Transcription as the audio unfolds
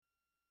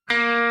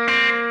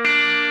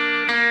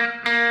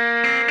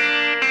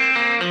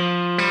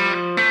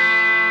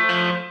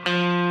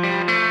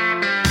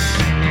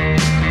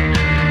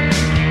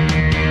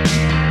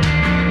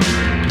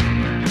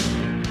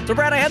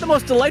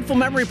most delightful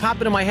memory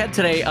popped into my head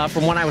today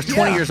from when I was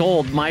 20 years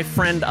old. My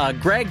friend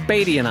Greg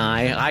Beatty and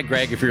I, hi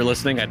Greg, if you're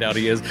listening, I doubt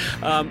he is.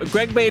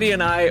 Greg Beatty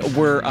and I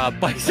were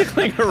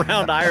bicycling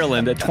around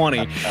Ireland at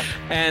 20,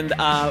 and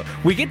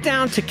we get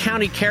down to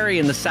County Kerry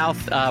in the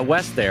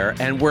southwest there,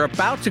 and we're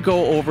about to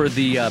go over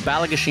the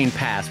Ballagasheen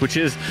Pass, which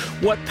is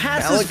what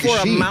passes for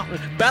a mountain.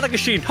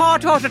 Ballagasheen,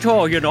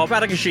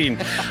 Ballagasheen.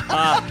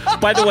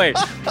 By the way,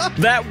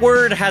 that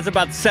word has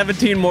about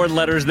 17 more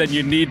letters than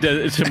you need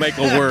to make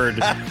a word.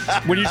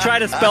 When you try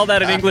to spell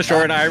that in English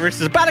or in Irish,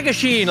 it's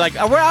Ballagasheen. Like,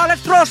 well,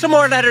 let's throw some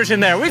more letters in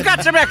there. We've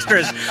got some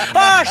extras.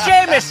 Oh,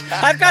 Seamus,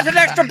 I've got an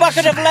extra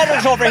bucket of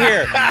letters over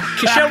here.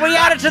 Shall we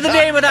add it to the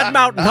name of that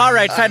mountain? All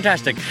right,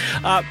 fantastic.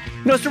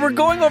 No, so we're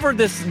going over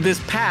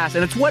this pass,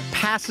 and it's what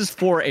passes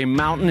for a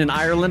mountain in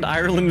Ireland.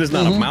 Ireland is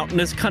not a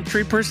mountainous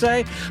country per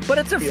se, but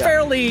it's a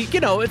fairly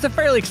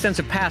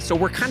extensive pass. So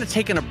we're kind of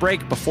taking a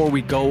break before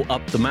we go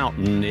up the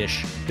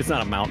mountain-ish. It's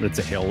not a mountain; it's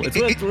a hill.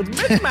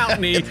 It's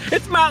mountainy.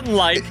 It's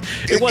mountain-like.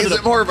 Is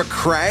it more of a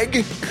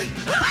crag?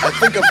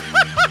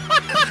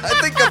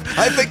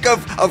 I think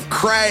of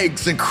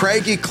crags and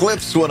craggy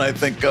cliffs when I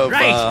think of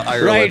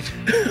Ireland. Right.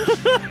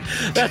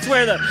 That's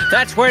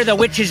where the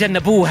witches and the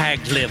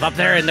boohags live, up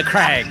there in the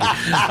crag.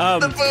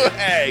 The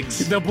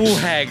boohags. The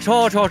boohags.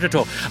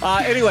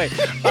 Anyway,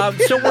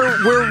 so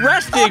we're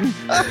resting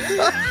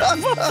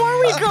before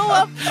we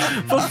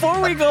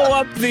go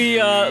up the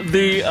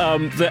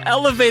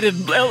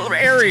elevated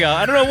area.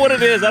 I don't know what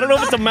it is. I don't know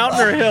if it's a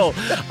mountain or a hill.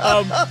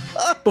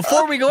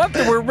 Before we go up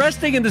there, we're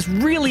resting in this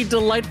really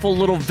delightful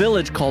little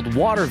village called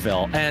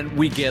Waterville, and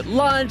we get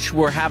lunch.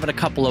 We're having a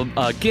couple of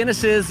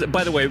Guinnesses.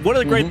 By the way, one of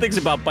the great things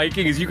about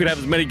biking is you can have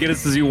as many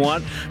Guinnesses as you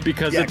want,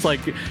 because it's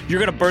like you're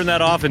going to burn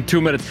that off in 2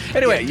 minutes.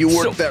 Anyway, you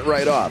work that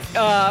right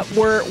off.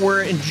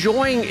 We're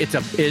enjoying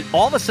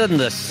all of a sudden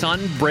the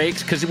sun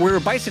breaks, because we were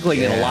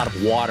bicycling in a lot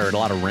of water and a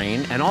lot of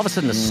rain, and all of a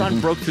sudden the sun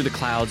broke through the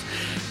clouds,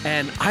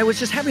 and I was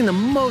just having the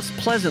most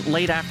pleasant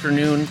late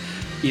afternoon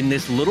in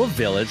this little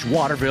village,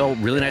 Waterville.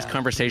 Really nice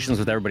conversations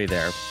with everybody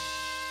there.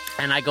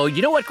 And I go,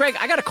 you know what, Greg?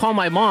 I got to call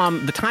my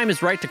mom. The time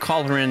is right to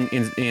call her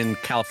in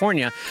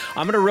California.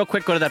 I'm going to real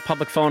quick go to that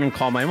public phone and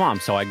call my mom.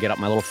 So I get up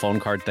my little phone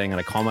card thing and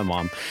I call my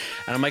mom.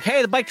 And I'm like,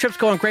 hey, the bike trip's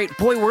going great.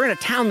 Boy, we're in a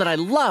town that I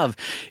love.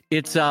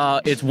 It's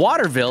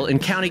Waterville in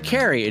County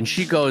Kerry. And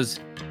she goes,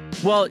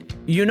 well,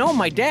 you know,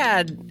 my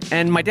dad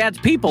and my dad's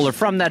people are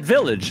from that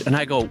village. And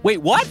I go,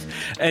 wait, what?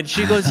 And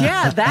she goes,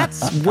 yeah,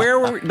 that's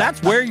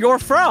where you're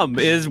from,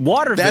 is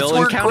Waterville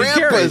in County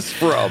Kerry. That's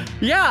where Grandpa's from.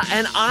 Yeah,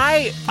 and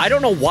I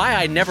don't know why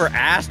I never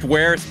asked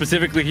where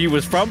specifically he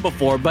was from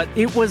before, but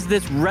it was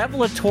this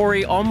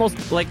revelatory,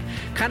 almost like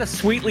kind of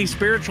sweetly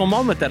spiritual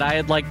moment that I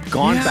had like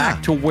gone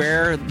back to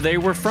where they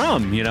were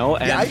from, you know.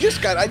 And I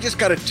just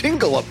got a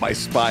tingle up my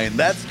spine.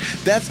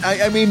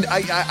 I mean,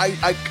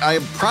 I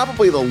am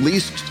probably the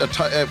least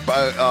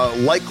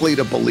likely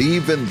to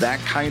believe in that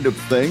kind of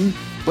thing,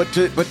 but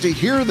to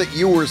hear that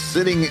you were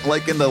sitting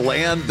like in the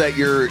land that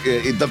you're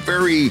the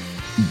very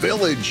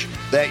village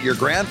that your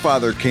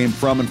grandfather came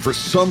from, and for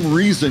some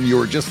reason you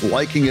were just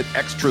liking it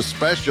extra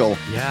special.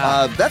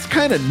 That's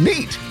kind of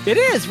neat. It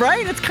is,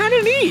 right? It's kind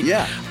of neat.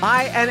 Yeah.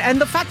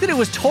 And the fact that it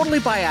was totally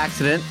by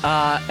accident,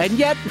 and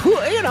yet,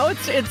 you know,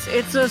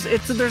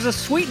 there's a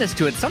sweetness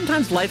to it.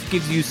 Sometimes life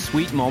gives you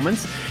sweet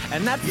moments,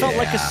 and that felt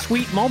like a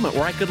sweet moment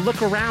where I could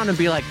look around and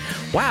be like,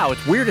 wow,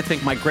 it's weird to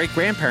think my great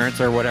grandparents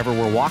or whatever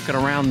were walking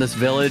around this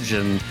village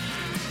and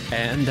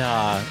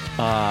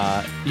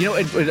you know,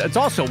 it's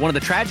also one of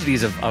the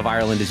tragedies of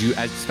Ireland is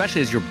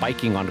especially as you're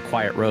biking on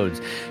quiet roads,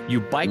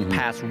 you bike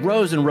past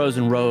rows and rows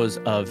and rows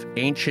of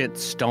ancient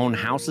stone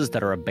houses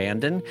that are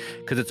abandoned,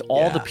 because it's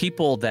all the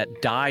people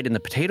that died in the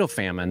potato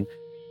famine.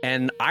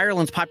 And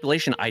Ireland's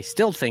population, I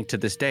still think to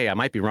this day, I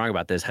might be wrong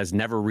about this, has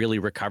never really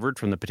recovered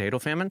from the potato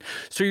famine.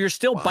 So you're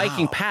still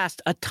biking past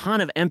a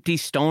ton of empty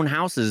stone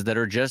houses that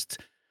are just...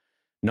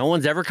 no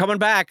one's ever coming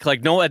back.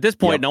 Like, at this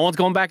point, no one's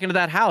going back into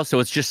that house. So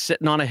it's just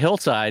sitting on a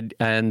hillside.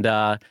 And,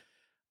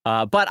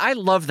 but I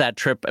love that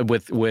trip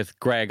with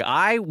Greg.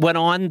 I went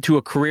on to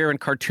a career in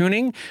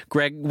cartooning.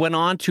 Greg went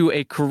on to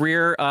a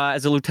career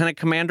as a lieutenant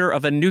commander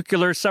of a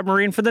nuclear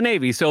submarine for the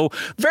Navy. So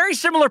very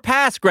similar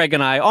paths, Greg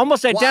and I,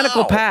 almost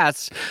identical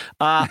paths.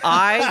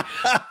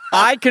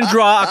 I can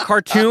draw a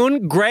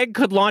cartoon. Greg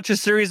could launch a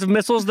series of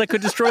missiles that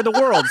could destroy the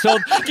world. So,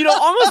 you know,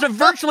 almost a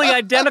virtually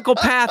identical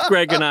path,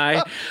 Greg and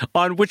I,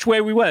 on which way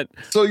we went.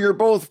 So you're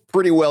both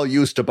pretty well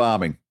used to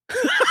bombing.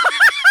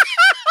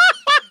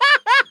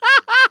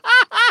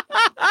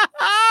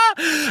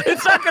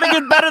 It's not going to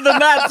get better than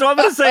that, so I'm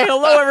going to say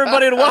hello,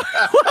 everybody, and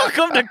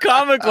welcome to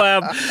Comic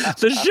Lab,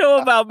 the show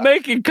about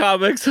making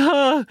comics.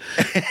 And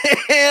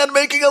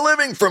making a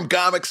living from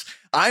comics.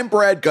 I'm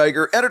Brad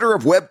Geiger, editor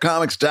of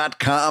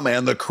webcomics.com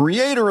and the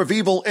creator of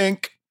Evil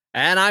Inc.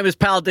 And I'm his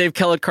pal Dave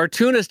Kellett,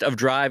 cartoonist of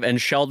Drive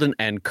and Sheldon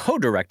and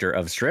co-director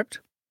of Stripped.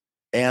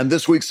 And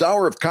this week's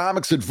Hour of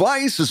Comics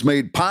Advice is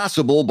made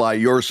possible by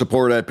your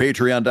support at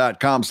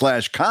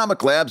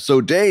patreon.com/comiclab.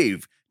 So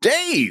Dave,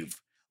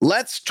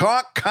 Let's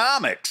talk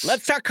comics.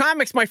 Let's talk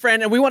comics, my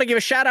friend. And we want to give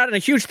a shout out and a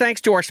huge thanks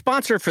to our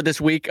sponsor for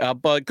this week,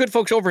 but good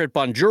folks over at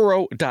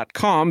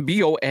Bonjoro.com,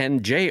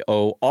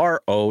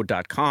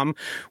 BONJORO.com,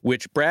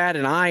 which Brad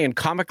and I and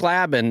Comic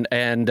Lab and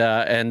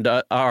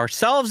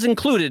ourselves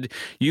included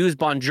use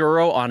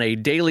Bonjoro on a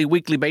daily,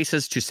 weekly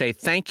basis to say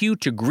thank you,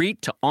 to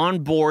greet, to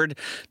onboard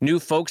new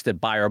folks that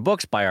buy our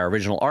books, buy our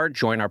original art,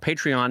 join our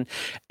Patreon.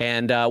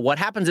 And what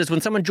happens is when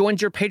someone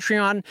joins your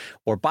Patreon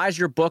or buys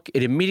your book,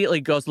 it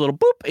immediately goes a little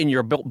boop in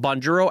your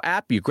Bonjoro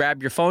app. You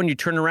grab your phone, you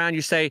turn around,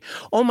 you say,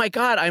 "Oh my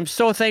God, I'm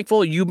so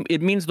thankful.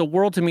 It means the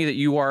world to me that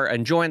you are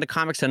enjoying the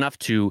comics enough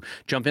to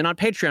jump in on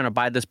Patreon or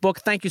buy this book.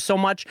 Thank you so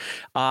much.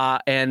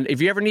 And if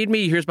you ever need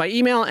me, here's my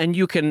email, and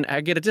you can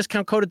get a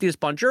discount code at this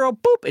Bonjoro.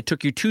 Boop! It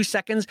took you 2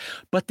 seconds,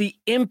 but the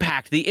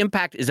impact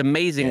is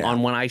amazing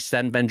on when I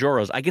send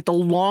Bonjoros. I get the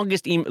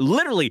longest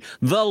literally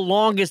the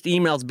longest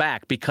emails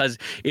back because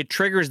it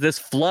triggers this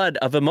flood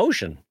of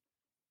emotion.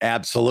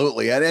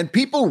 Absolutely. And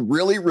people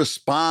really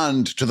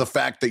respond to the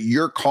fact that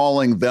you're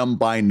calling them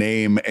by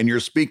name and you're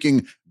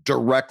speaking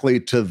directly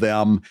to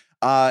them.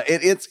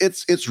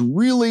 It's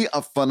really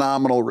a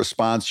phenomenal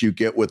response you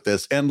get with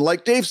this. And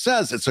like Dave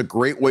says, it's a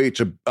great way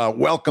to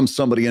welcome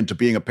somebody into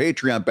being a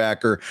Patreon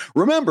backer.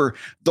 Remember,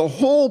 the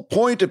whole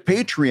point of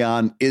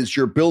Patreon is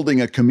you're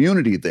building a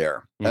community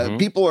there.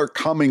 People are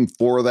coming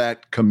for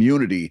that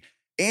community.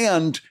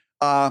 And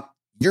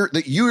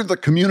you're the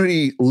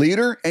community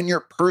leader and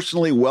you're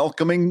personally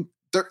welcoming.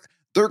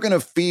 They're going to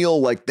feel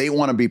like they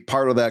want to be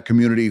part of that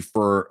community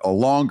for a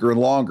longer and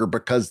longer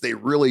because they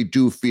really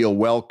do feel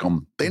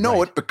welcome. They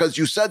know it because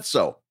you said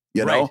so,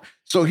 you know?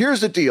 So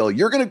here's the deal.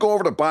 You're going to go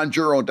over to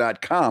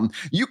Bonjoro.com.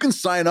 You can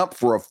sign up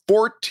for a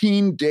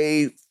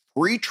 14-day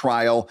free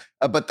trial,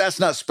 but that's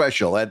not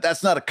special.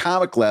 That's not a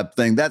Comic Lab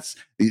thing.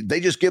 They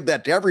just give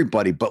that to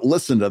everybody. But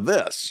listen to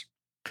this.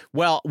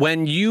 Well,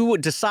 when you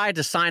decide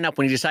to sign up,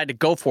 when you decide to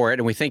go for it,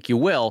 and we think you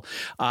will,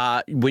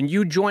 when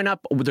you join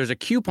up, there's a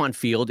coupon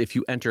field. If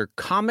you enter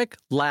Comic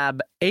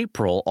Lab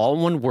April, all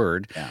one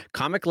word,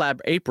 Comic Lab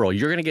April,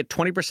 you're going to get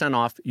 20%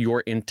 off your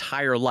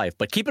entire life.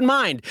 But keep in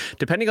mind,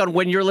 depending on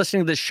when you're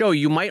listening to this show,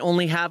 you might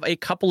only have a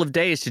couple of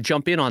days to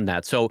jump in on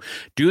that. So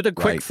do the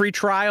quick free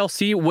trial,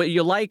 see what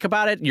you like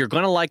about it. You're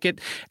going to like it.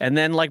 And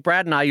then like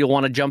Brad and I, you'll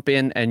want to jump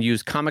in and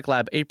use Comic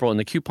Lab April in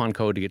the coupon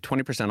code to get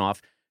 20%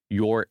 off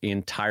your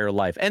entire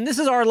life. And this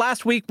is our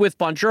last week with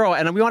Bonjoro,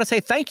 and we want to say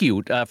thank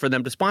you for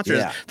them to sponsor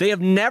us. They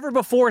have never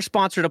before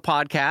sponsored a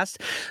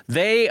podcast.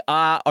 They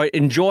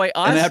enjoy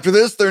us. And after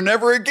this, they're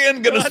never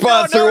again going to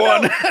sponsor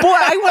one. Boy,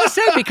 I want to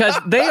say, because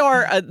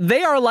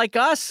they are like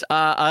us,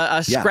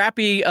 a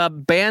scrappy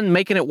band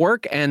making it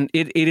work, and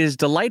it is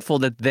delightful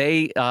that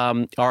they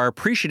are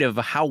appreciative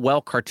of how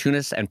well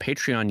cartoonists and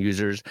Patreon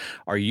users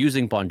are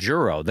using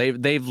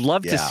Bonjoro. They've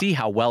loved to see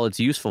how well it's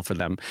useful for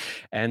them.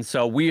 And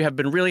so we have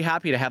been really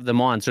happy to have them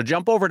on. So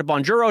jump over to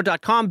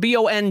Bonjoro.com,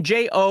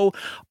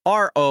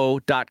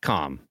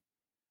 BONJORO.com.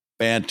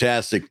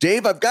 Fantastic.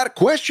 Dave, I've got a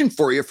question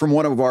for you from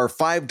one of our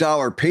 $5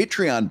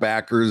 Patreon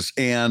backers,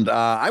 and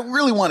I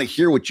really want to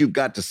hear what you've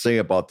got to say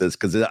about this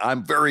because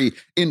I'm very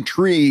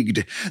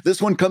intrigued. This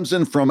one comes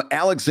in from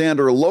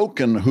Alexander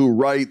Loken, who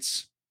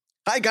writes,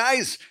 "Hi,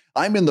 guys.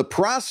 I'm in the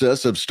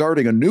process of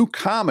starting a new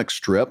comic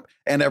strip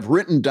and have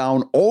written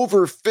down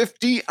over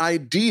 50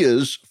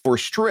 ideas for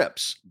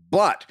strips,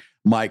 but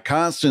my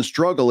constant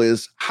struggle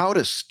is how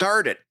to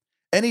start it.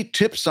 Any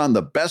tips on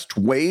the best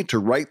way to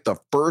write the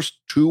first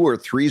 2 or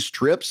 3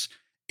 strips,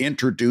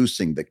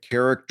 introducing the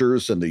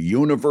characters and the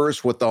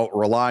universe without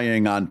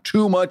relying on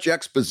too much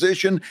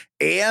exposition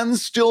and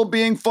still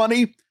being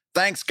funny?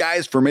 Thanks,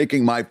 guys, for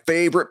making my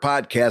favorite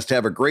podcast.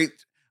 Have a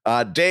great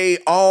day.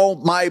 All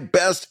my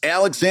best,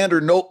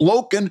 Alexander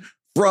Loken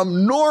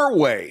from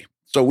Norway."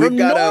 So we've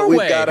got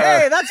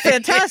hey, that's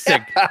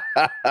fantastic.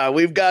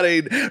 We've got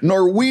a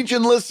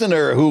Norwegian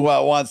listener who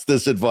wants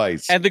this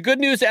advice. And the good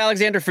news,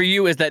 Alexander, for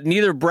you is that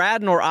neither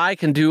Brad nor I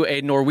can do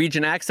a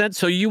Norwegian accent,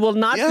 so you will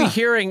not be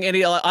hearing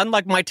any,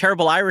 unlike my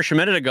terrible Irish a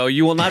minute ago,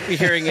 you will not be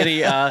hearing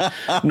any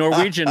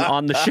Norwegian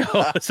on the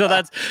show. So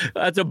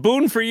that's a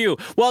boon for you.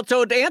 Well,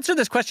 so to answer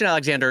this question,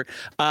 Alexander,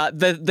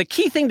 the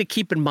key thing to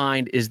keep in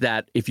mind is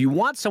that if you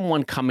want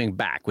someone coming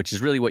back, which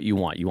is really what you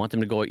want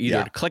them to go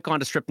either click on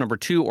to strip number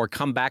 2 or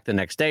come back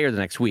the next day or the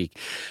next week.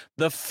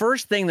 The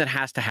first thing that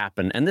has to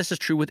happen, and this is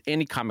true with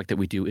any comic that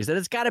we do, is that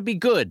it's got to be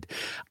good.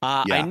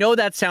 I know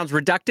that sounds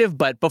reductive,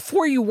 but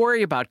before you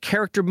worry about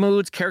character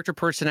moods, character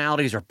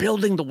personalities, or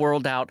building the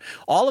world out,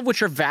 all of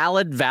which are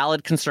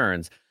valid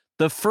concerns,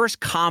 the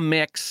first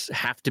comics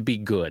have to be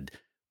good.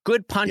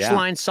 Good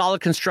punchline,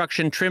 solid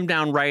construction, trimmed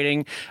down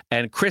writing,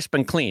 and crisp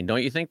and clean.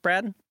 Don't you think,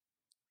 Brad?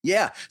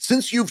 Yeah,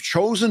 since you've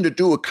chosen to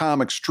do a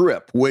comic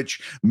strip,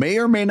 which may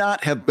or may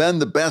not have been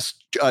the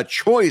best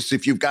choice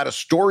if you've got a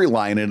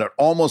storyline in it,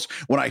 almost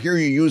when I hear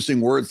you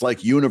using words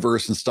like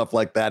universe and stuff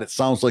like that, it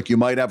sounds like you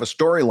might have a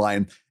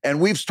storyline.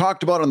 And we've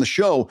talked about on the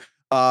show,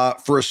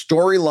 for a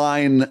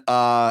storyline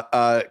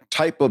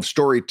type of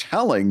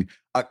storytelling,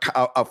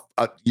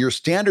 your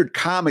standard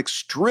comic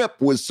strip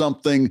was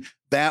something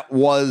that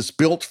was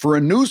built for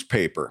a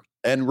newspaper.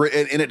 and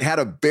it had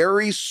a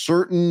very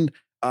certain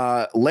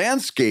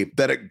landscape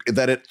that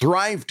it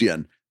thrived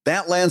in.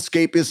 That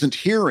landscape isn't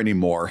here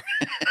anymore.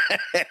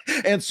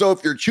 And so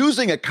if you're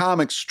choosing a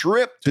comic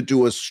strip to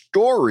do a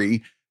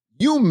story,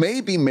 you may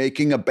be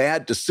making a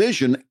bad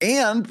decision.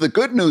 And the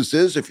good news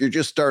is, if you're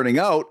just starting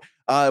out,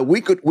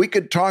 we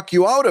could talk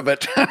you out of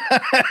it.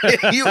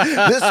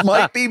 This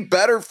might be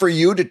better for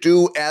you to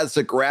do as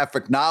a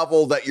graphic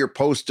novel that you're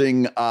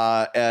posting,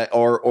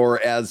 or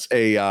as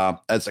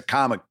a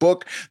comic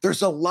book.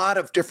 There's a lot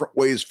of different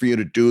ways for you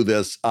to do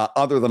this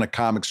other than a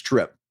comic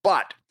strip.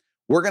 But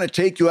we're going to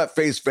take you at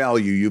face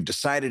value. You've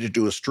decided to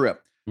do a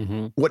strip.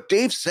 Mm-hmm. What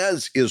Dave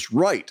says is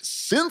right.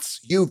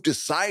 Since you've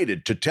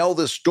decided to tell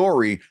this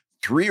story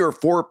 3 or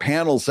 4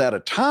 panels at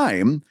a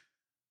time,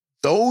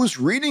 those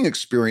reading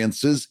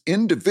experiences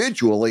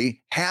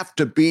individually have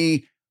to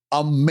be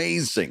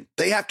amazing.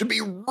 They have to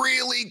be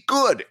really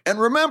good. And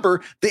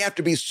remember, they have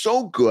to be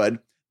so good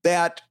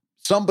that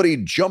somebody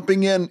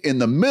jumping in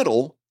the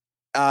middle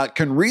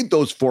can read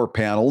those 4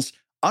 panels,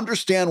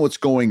 understand what's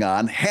going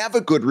on, have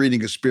a good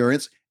reading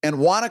experience, and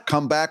want to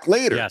come back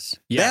later. Yes.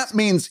 That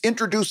means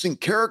introducing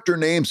character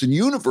names and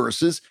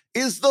universes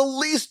is the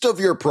least of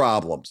your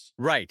problems.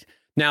 Right.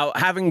 Now,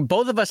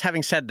 both of us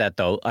having said that,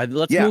 though,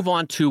 let's move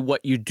on to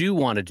what you do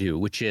want to do,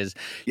 which is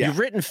you've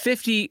written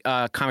 50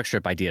 comic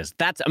strip ideas.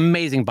 That's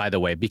amazing, by the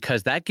way,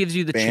 because that gives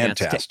you the chance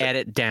to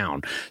edit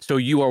down. So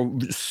you are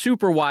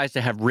super wise to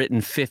have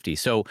written 50.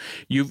 So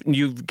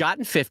you've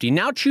gotten 50.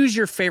 Now choose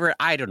your favorite,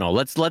 I don't know,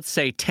 let's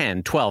say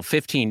 10, 12,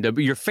 15,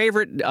 your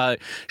favorite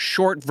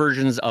short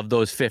versions of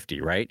those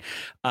 50, right?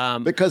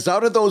 Because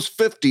out of those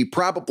 50,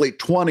 probably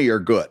 20 are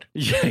good.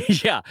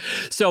 Yeah.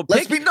 So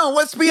let's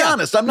be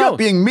honest. I'm not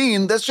being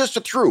mean. That's just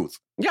the truth.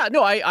 Yeah,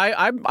 no,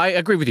 I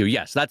agree with you.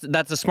 Yes,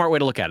 that's a smart way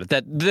to look at it.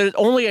 That there's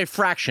only a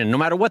fraction, no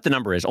matter what the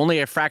number is, only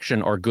a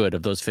fraction are good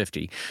of those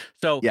 50.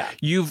 So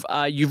you've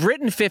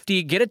written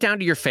 50, get it down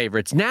to your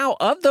favorites. Now,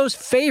 of those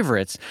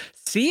favorites,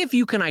 see if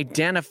you can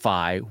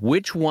identify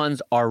which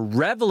ones are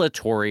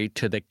revelatory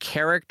to the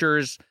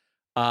character's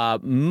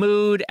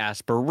mood,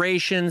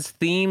 aspirations,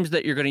 themes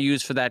that you're going to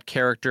use for that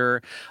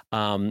character,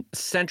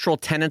 central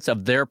tenets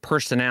of their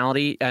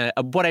personality.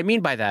 What I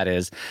mean by that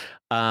is,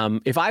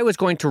 if I was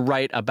going to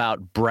write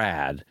about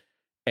Brad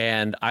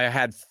and I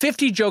had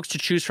 50 jokes to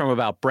choose from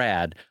about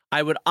Brad,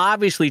 I would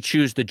obviously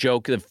choose the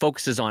joke that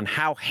focuses on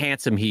how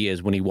handsome he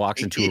is when he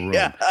walks into a room.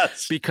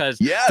 Yes. Because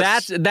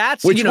that's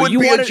which you know, would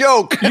you be a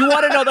joke. You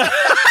want to know the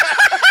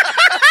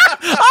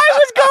I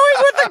was going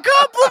with a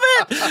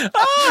compliment.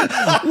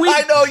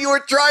 I know you were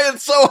trying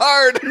so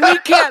hard. We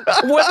can't.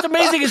 What's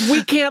amazing is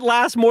we can't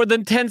last more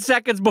than 10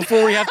 seconds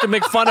before we have to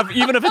make fun of,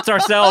 even if it's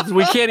ourselves.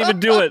 We can't even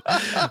do it.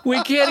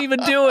 We can't even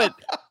do it.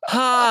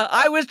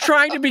 I was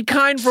trying to be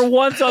kind for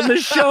once on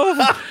this show.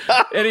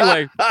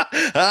 Anyway,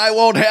 I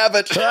won't have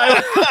it.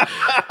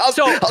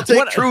 I'll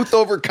take truth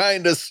over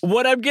kindness.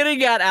 What I'm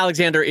getting at,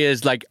 Alexander,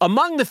 is like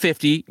among the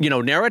 50,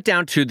 narrow it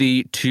down to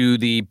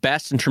the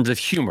best in terms of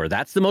humor.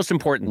 That's the most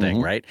important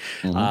thing, right?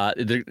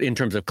 Mm-hmm. In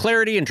terms of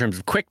clarity, in terms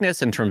of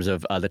quickness, in terms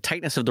of the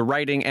tightness of the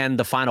writing and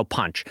the final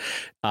punch.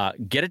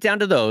 Get it down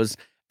to those.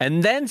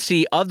 And then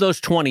see, of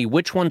those 20,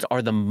 which ones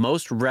are the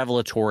most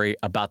revelatory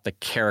about the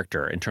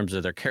character in terms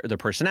of their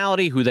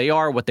personality, who they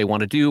are, what they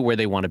want to do, where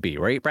they want to be.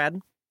 Right,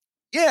 Brad?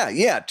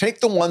 Yeah. Take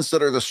the ones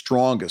that are the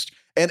strongest.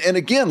 And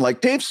again,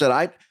 like Dave said,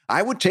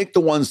 I would take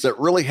the ones that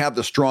really have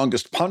the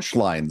strongest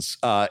punchlines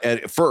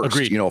at first.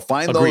 Agreed.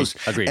 Find those.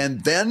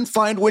 And then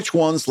find which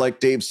ones,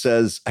 like Dave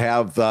says,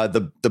 have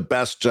the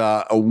best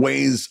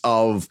ways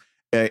of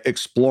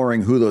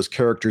exploring who those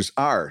characters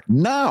are.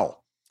 Now,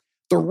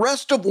 the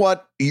rest of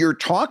what you're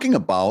talking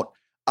about,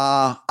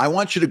 I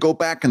want you to go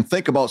back and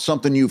think about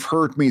something you've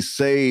heard me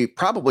say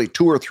probably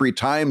 2 or 3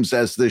 times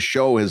as this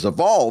show has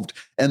evolved,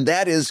 and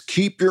that is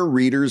keep your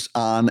readers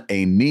on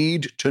a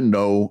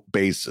need-to-know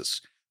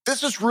basis.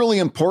 This is really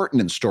important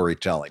in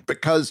storytelling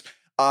because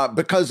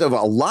of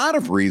a lot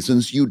of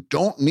reasons. You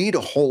don't need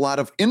a whole lot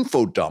of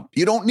info dump.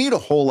 You don't need a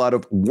whole lot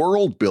of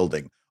world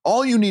building.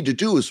 All you need to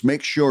do is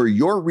make sure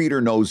your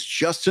reader knows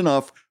just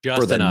enough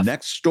for the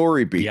next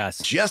story beat. Yes.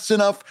 Just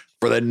enough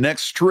for the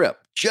next strip,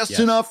 just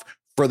enough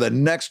for the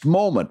next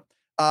moment.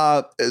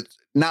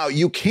 Now,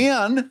 you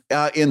can,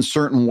 in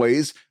certain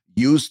ways,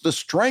 use the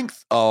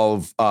strength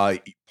of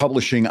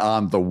publishing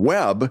on the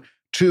web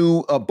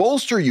to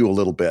bolster you a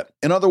little bit.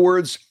 In other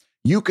words,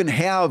 you can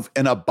have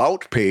an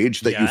about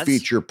page that you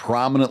feature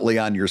prominently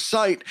on your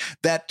site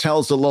that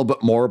tells a little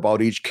bit more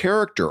about each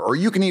character. Or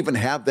you can even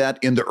have that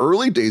in the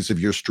early days of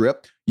your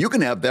strip. You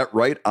can have that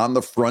right on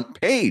the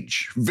front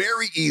page,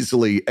 very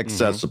easily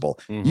accessible.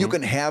 Mm-hmm. You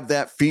can have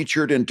that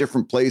featured in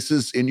different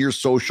places in your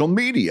social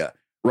media,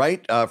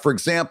 right? For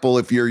example,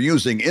 if you're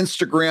using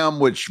Instagram,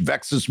 which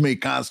vexes me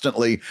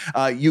constantly,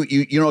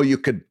 you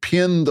could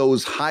pin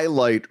those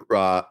highlight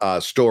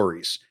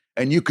stories.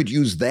 And you could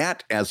use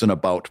that as an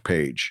about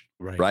page,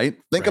 right?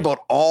 Think about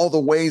all the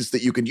ways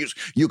that you could use.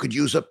 You could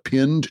use a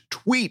pinned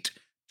tweet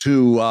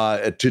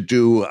to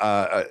do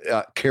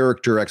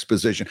character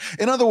exposition.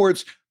 In other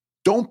words,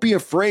 don't be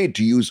afraid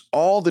to use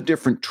all the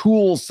different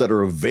tools that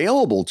are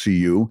available to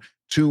you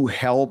to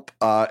help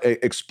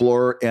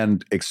explore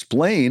and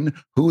explain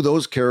who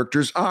those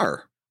characters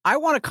are. I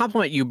want to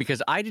compliment you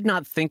because I did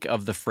not think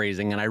of the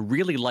phrasing, and I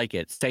really like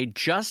it. Say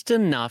just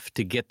enough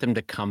to get them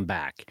to come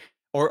back.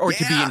 Or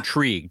to be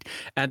intrigued.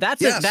 And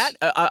that's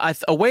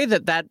a way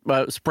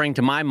that sprang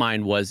to my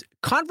mind was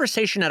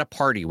conversation at a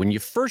party. When you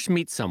first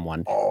meet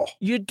someone,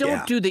 you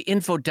don't do the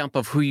info dump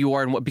of who you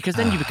are and what, because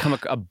then you become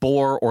a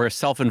bore or a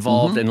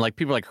self-involved and like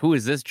people are like, who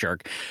is this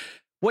jerk?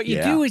 What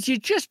you do is you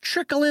just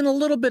trickle in a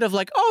little bit of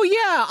like, oh,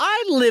 yeah,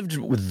 I lived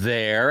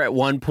there at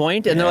one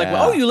point. And they're like,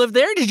 well, oh, you lived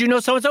there? Did you know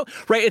so-and-so?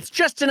 Right. It's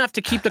just enough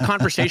to keep the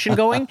conversation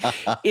going.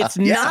 It's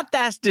not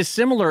that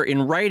dissimilar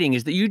in writing,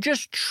 is that you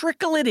just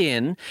trickle it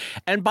in.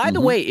 And by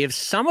the way, if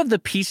some of the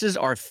pieces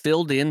are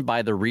filled in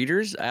by the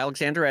readers,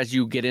 Alexander, as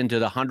you get into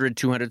the 100,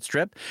 200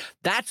 strip,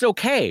 that's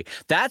okay.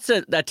 That's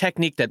a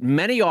technique that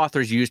many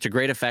authors use to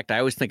great effect. I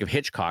always think of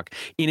Hitchcock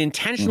in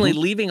intentionally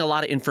leaving a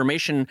lot of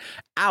information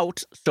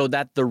out so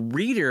that the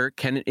reader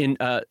can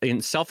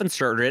in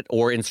self-insert it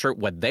or insert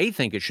what they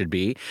think it should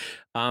be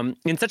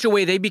in such a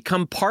way they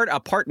become a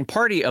part and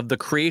party of the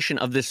creation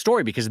of this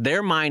story because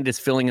their mind is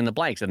filling in the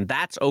blanks, and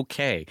that's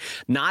okay.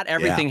 Not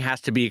everything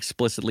has to be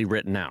explicitly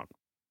written out.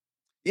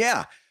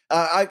 Yeah.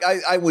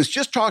 I was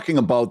just talking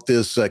about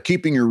this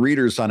keeping your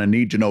readers on a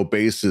need-to-know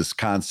basis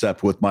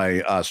concept with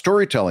my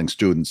storytelling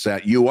students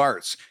at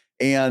UArts.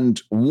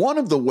 And one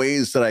of the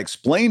ways that I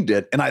explained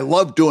it, and I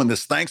love doing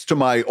this, thanks to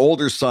my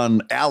older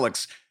son,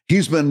 Alex.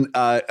 We've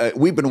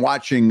been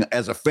watching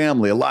as a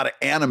family a lot of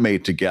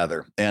anime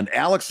together. And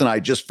Alex and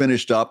I just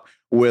finished up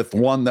with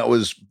one that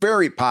was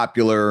very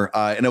popular,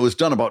 and it was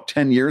done about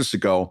 10 years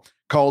ago,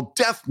 called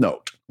Death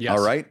Note. Yes.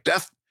 All right?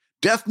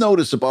 Death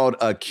Note is about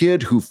a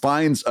kid who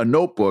finds a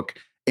notebook,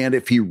 and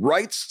if he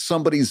writes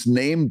somebody's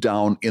name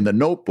down in the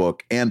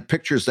notebook and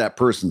pictures that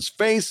person's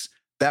face,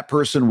 that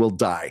person will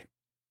die.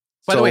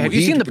 By the way, have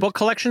you seen the book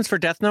collections for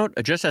Death Note?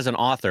 Just as an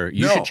author,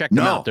 you should check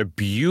them out. They're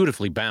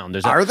beautifully bound.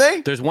 Are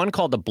they? There's one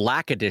called the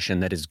Black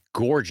Edition that is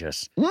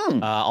gorgeous.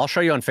 I'll show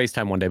you on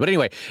FaceTime one day. But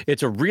anyway,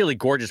 it's a really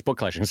gorgeous book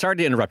collection. Sorry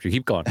to interrupt you.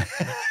 Keep going.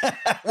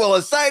 Well,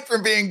 aside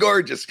from being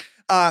gorgeous,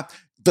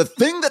 the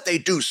thing that they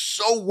do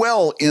so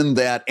well in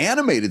that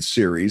animated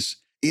series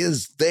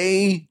is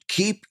they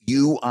keep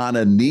you on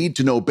a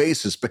need-to-know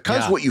basis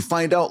because what you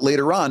find out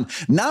later on,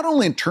 not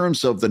only in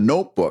terms of the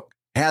notebook,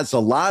 has a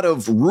lot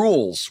of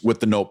rules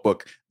with the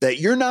notebook that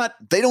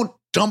they don't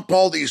dump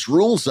all these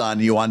rules on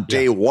you on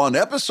day one,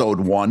 episode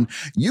one.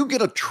 You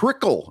get a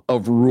trickle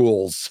of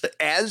rules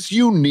as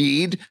you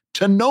need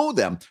to know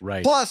them.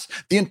 Right. Plus,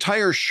 the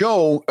entire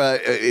show,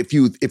 if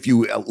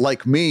you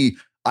like me,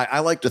 I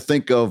like to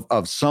think of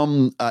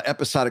some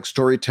episodic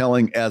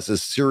storytelling as a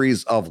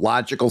series of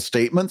logical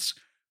statements.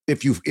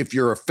 If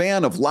you're a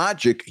fan of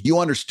logic, you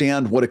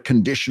understand what a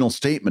conditional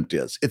statement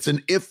is. It's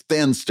an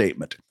if-then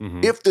statement.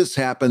 If this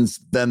happens,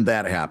 then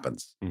that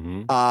happens.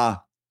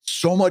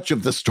 So much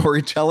of the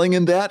storytelling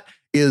in that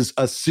is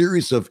a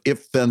series of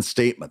if-then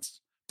statements.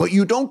 But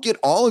you don't get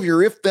all of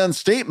your if-then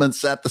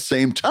statements at the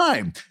same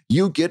time.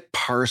 You get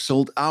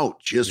parceled out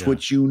just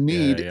what you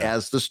need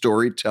as the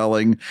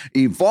storytelling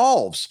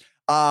evolves.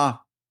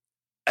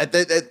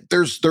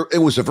 It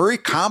was a very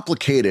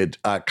complicated,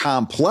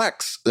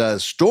 complex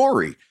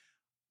story,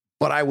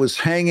 but I was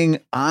hanging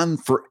on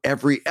for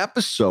every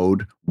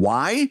episode.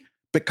 Why?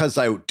 Because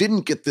I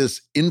didn't get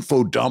this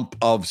info dump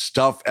of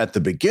stuff at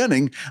the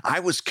beginning. I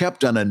was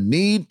kept on a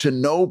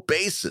need-to-know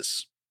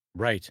basis.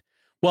 Right.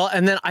 Well,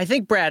 and then I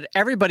think, Brad,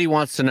 everybody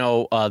wants to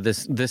know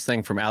this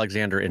thing from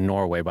Alexander in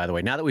Norway, by the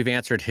way. Now that we've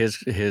answered his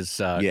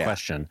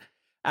question.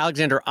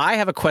 Alexander, I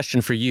have a question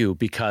for you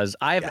because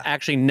I have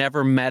actually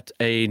never met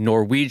a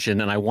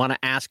Norwegian, and I want to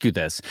ask you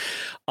this.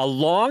 A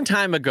long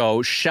time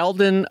ago,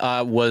 Sheldon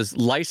was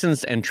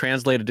licensed and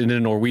translated into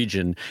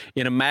Norwegian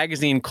in a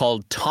magazine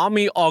called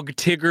Tommy Og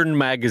Tigern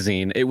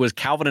magazine. It was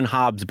Calvin and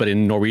Hobbes, but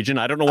in Norwegian.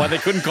 I don't know why they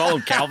couldn't call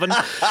him Calvin.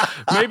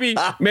 Maybe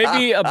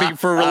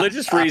for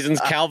religious reasons,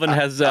 Calvin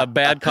has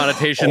bad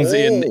connotations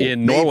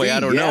in Norway. Maybe, I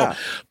don't know.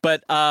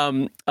 But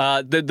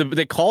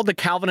they called the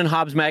Calvin and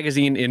Hobbes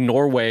magazine in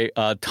Norway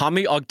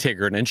Tommy Og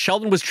Tigern, and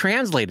Sheldon was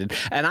translated.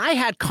 And I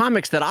had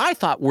comics that I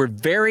thought were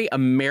very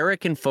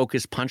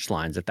American-focused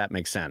punchlines, if that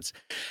makes sense.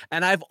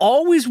 And I've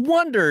always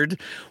wondered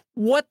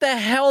what the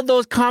hell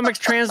those comics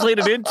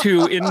translated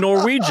into in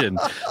Norwegian.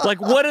 Like,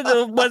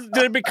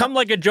 did it become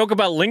like a joke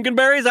about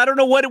lingonberries? I don't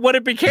know what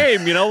it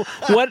became,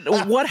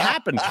 what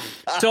happened.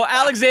 So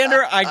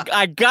Alexander,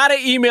 I gotta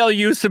email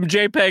you some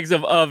JPEGs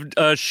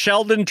of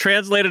Sheldon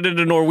translated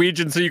into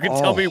Norwegian so you can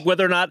tell me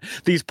whether or not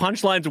these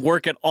punchlines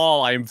work at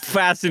all. I'm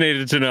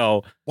fascinated to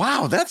know.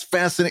 Wow, that's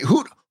fascinating.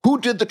 Who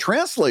did the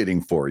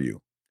translating for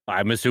you?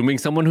 I'm assuming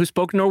someone who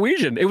spoke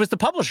Norwegian. It was the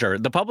publisher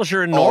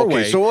in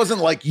Norway. Okay, so it wasn't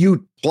like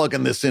you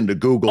plugging this into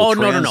Google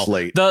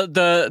Translate. No.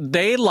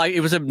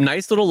 It was a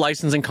nice little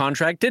licensing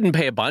contract. Didn't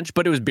pay a bunch,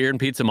 but it was beer and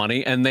pizza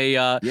money, and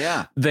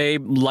they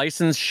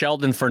licensed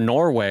Sheldon for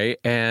Norway,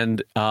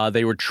 and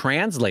they were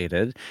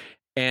translated.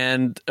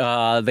 And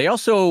they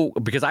also,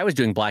 because I was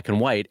doing black and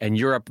white, and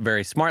Europe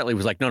very smartly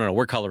was like, no,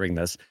 we're coloring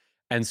this.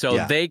 And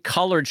so they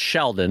colored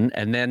Sheldon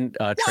and then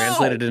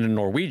translated it into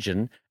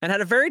Norwegian and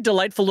had a very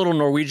delightful little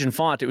Norwegian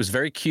font. It was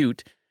very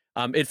cute.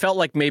 It felt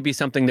like maybe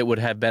something that would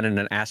have been in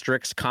an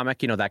Asterix comic,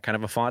 that kind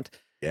of a font.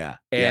 Yeah.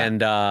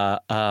 And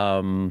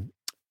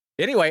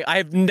anyway,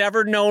 I've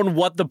never known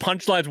what the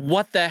punchlines,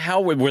 what the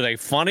hell, were they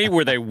funny?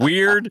 Were they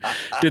weird?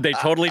 Did they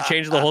totally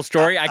change the whole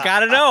story? I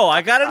gotta know.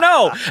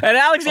 And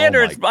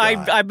Alexander,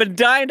 I've been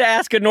dying to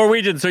ask in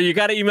Norwegian, so you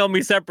got to email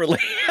me separately.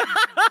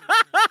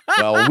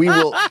 Well, we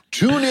will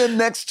tune in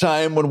next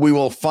time when we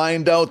will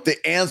find out the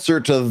answer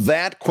to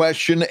that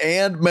question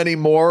and many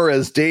more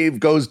as Dave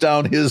goes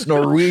down his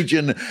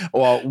Norwegian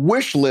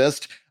wish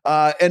list.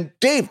 And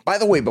Dave, by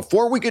the way,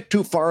 before we get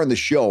too far in the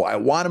show, I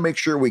want to make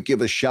sure we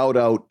give a shout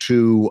out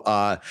to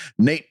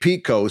Nate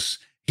Picos.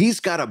 He's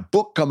got a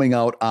book coming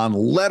out on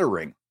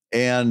lettering.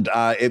 And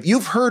if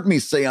you've heard me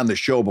say on the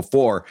show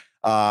before,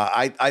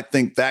 I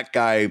think that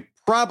guy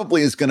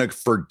probably is going to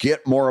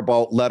forget more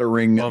about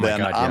lettering than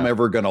I'm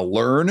ever going to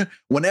learn.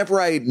 Whenever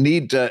I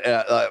need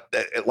to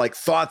like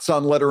thoughts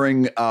on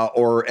lettering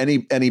or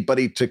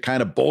anybody to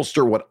kind of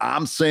bolster what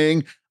I'm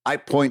saying, I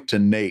point to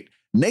Nate.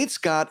 Nate's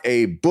got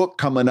a book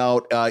coming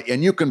out,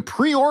 and you can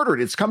pre-order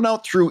it. It's coming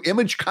out through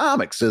Image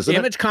Comics, isn't it?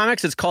 Image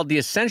Comics. It's called The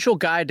Essential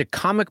Guide to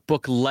Comic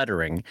Book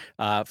Lettering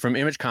from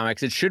Image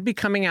Comics. It should be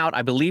coming out,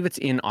 I believe it's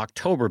in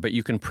October, but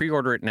you can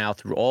pre-order it now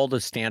through all the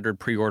standard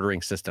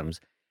pre-ordering systems.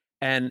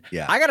 And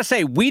I got to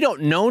say, we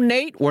don't know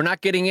Nate. We're not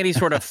getting any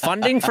sort of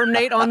funding from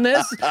Nate on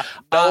this.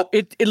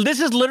 This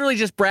is literally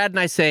just Brad and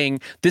I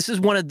saying this is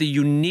one of the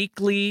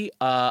uniquely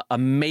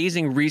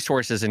amazing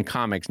resources in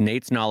comics,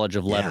 Nate's knowledge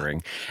of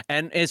lettering.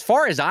 And as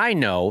far as I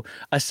know,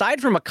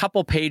 aside from a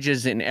couple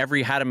pages in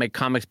every How to Make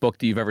Comics book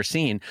that you've ever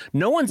seen,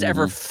 no one's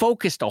ever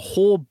focused a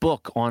whole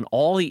book on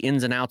all the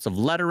ins and outs of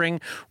lettering,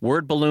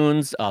 word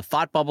balloons,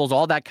 thought bubbles,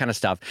 all that kind of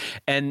stuff.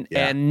 And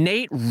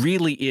Nate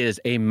really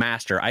is a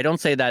master. I don't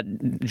say that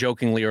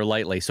jokingly or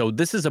lightly. So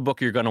this is a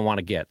book you're going to want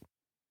to get.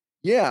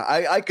 Yeah,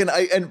 I can.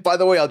 And by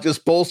the way, I'll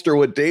just bolster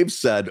what Dave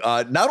said.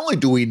 Not only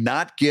do we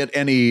not get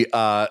any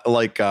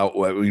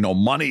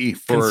money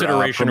for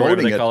consideration or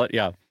whatever they call it.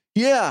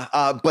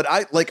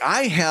 But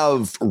I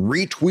have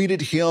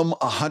retweeted him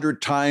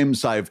 100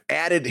 times. I've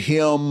added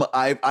him.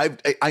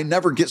 I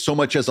never get so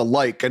much as a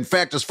like. In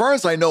fact, as far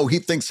as I know, he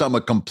thinks I'm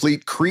a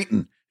complete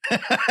cretin.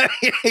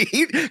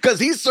 Because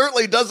he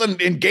certainly doesn't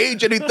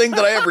engage anything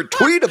that I ever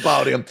tweet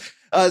about him.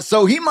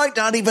 So he might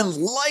not even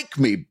like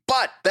me,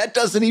 but that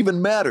doesn't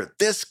even matter.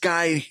 This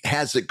guy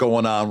has it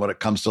going on when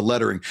it comes to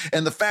lettering.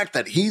 And the fact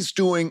that he's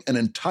doing an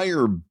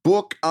entire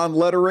book on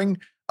lettering,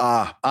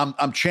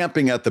 I'm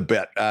champing at the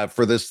bit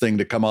for this thing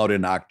to come out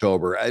in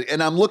October.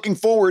 And I'm looking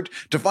forward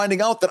to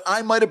finding out that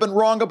I might have been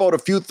wrong about a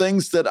few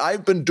things that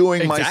I've been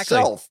doing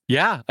myself.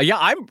 Yeah.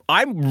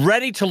 I'm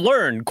ready to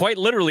learn, quite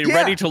literally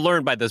ready to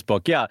learn by this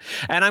book. Yeah.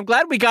 And I'm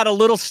glad we got a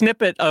little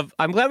snippet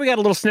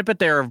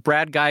there of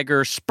Brad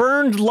Geiger,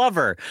 spurned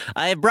lover.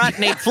 I brought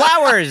Nate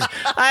flowers.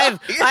 I've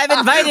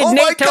invited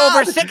Nate to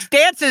over 6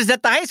 dances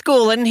at the high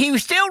school, and he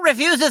still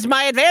refuses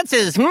my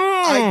advances.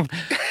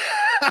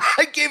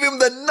 I gave him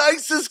the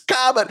nicest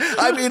comment.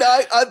 I mean,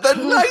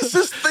 the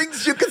nicest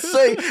things you could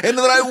say. And then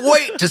I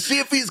wait to see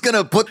if he's going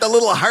to put the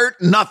little heart.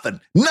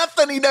 Nothing.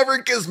 He never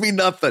gives me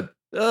nothing.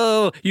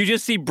 Oh, you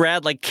just see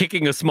Brad like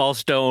kicking a small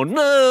stone.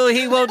 Oh,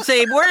 he won't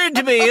say a word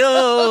to me.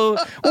 Oh,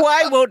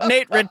 why won't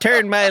Nate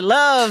return my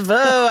love?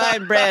 Oh,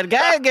 I'm Brad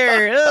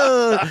Geiger.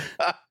 Oh.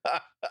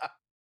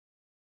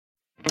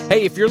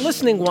 Hey, if you're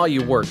listening while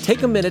you work,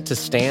 take a minute to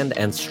stand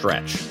and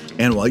stretch.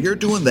 And while you're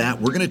doing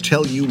that, we're going to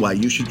tell you why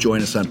you should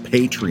join us on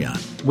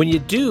Patreon. When you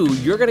do,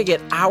 you're going to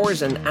get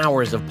hours and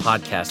hours of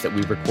podcasts that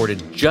we've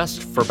recorded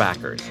just for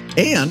backers.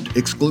 And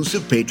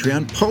exclusive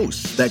Patreon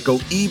posts that go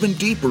even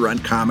deeper on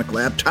Comic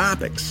Lab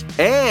topics.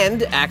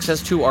 And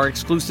access to our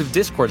exclusive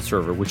Discord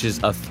server, which is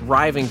a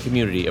thriving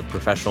community of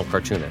professional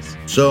cartoonists.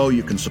 So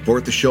you can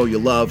support the show you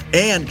love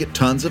and get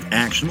tons of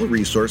actionable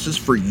resources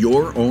for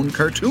your own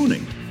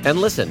cartooning. And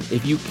listen,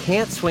 if you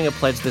can't swing a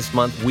pledge this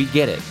month, we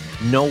get it.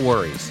 No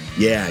worries.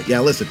 Yeah,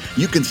 listen,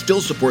 you can still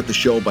support the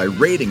show by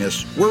rating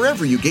us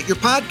wherever you get your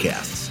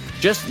podcasts.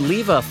 Just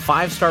leave a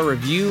 5-star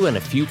review and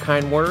a few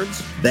kind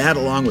words. That,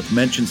 along with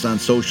mentions on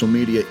social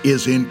media,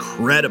 is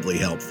incredibly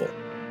helpful.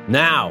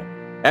 Now,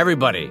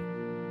 everybody,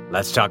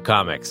 let's talk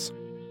comics.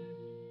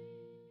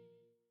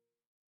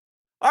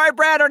 All right,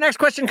 Brad, our next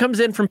question comes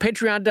in from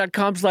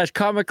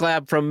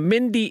patreon.com/comiclab from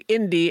Mindy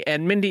Indy,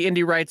 and Mindy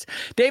Indy writes,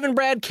 Dave and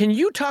Brad, can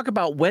you talk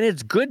about when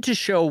it's good to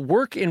show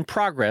work in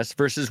progress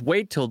versus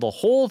wait till the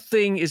whole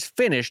thing is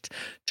finished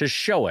to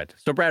show it?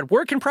 So, Brad,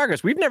 work in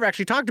progress. We've never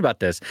actually talked about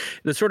this.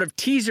 The sort of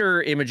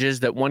teaser images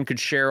that one could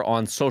share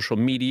on social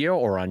media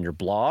or on your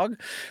blog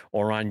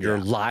or on your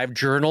live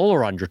journal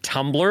or on your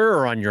Tumblr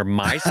or on your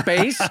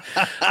MySpace.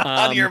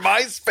 On your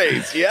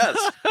MySpace, yes.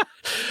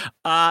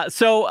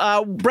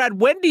 So, Brad,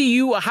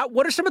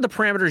 what are some of the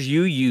parameters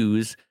you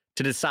use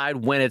to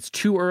decide when it's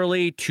too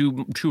early,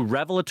 too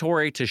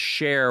revelatory to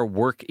share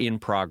work in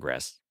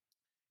progress?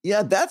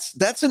 Yeah,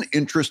 that's an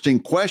interesting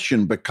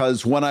question,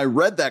 because when I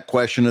read that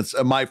question, it's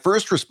my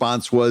first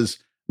response was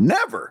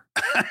never.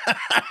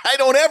 I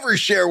don't ever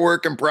share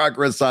work in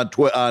progress on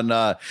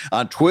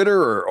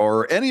Twitter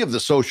or any of the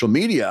social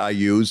media I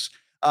use,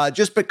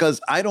 just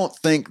because I don't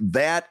think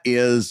that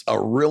is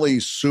a really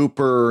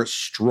super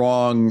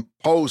strong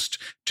post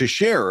to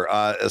share,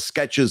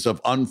 sketches of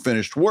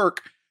unfinished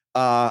work.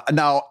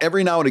 Now,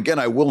 every now and again,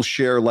 I will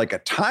share like a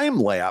time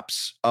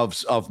lapse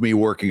of me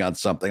working on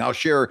something. I'll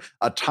share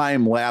a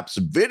time lapse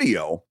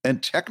video,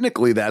 and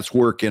technically that's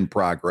work in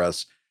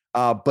progress.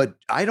 But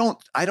I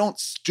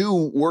don't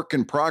do work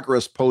in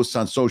progress posts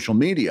on social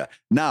media.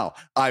 Now,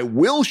 I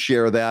will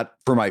share that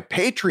for my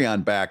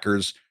Patreon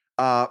backers,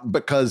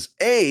 because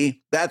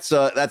that's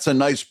a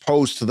nice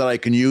post that I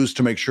can use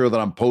to make sure that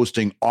I'm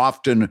posting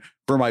often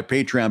for my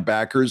Patreon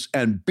backers,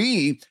 and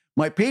B,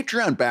 my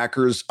Patreon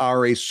backers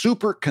are a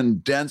super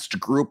condensed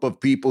group of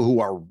people who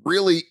are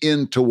really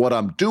into what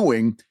I'm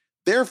doing.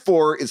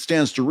 Therefore, it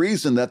stands to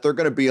reason that they're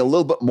going to be a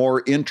little bit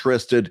more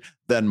interested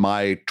than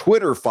my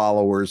Twitter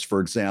followers,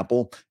 for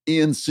example,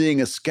 in seeing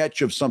a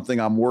sketch of something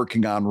I'm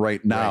working on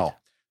right now. Right.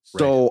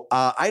 So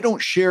I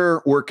don't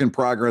share work in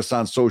progress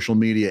on social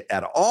media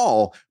at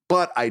all,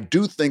 but I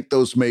do think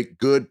those make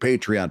good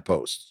Patreon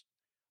posts.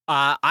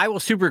 I will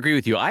super agree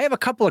with you. I have a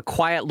couple of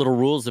quiet little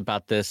rules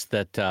about this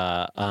that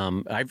I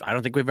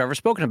don't think we've ever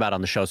spoken about on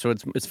the show, so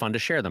it's fun to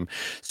share them.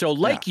 So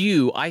like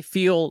you, I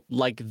feel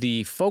like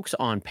the folks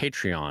on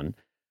Patreon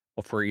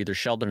for either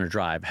Sheldon or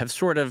Drive have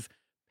sort of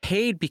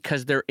paid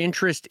because their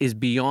interest is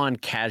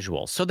beyond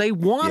casual. So they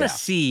want to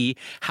see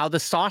how the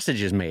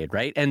sausage is made,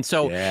 right? And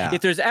so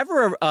if there's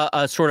ever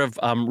a sort of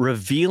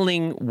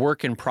revealing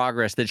work in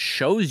progress that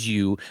shows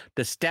you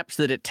the steps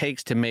that it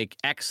takes to make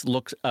X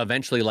look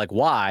eventually like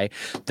Y,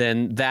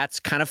 then that's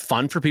kind of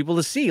fun for people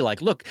to see.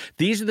 Like, look,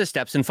 these are the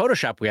steps in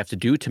Photoshop we have to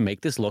do to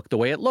make this look the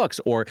way it looks.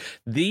 Or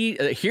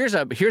here's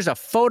a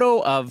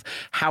photo of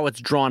how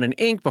it's drawn in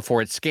ink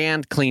before it's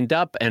scanned, cleaned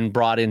up, and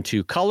brought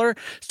into color.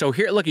 So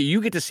here, look,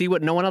 you get to see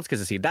what no one else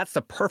gets to see. That's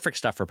the perfect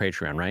stuff for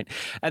Patreon, right?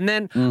 And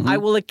then I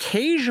will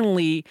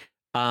occasionally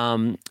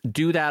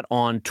do that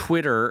on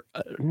Twitter.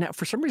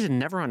 For some reason,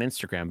 never on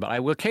Instagram, but I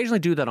will occasionally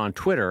do that on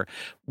Twitter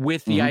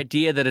with the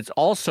idea that it's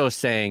also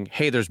saying,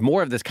 hey, there's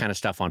more of this kind of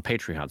stuff on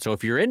Patreon. So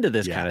if you're into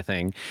this kind of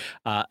thing,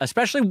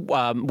 especially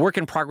work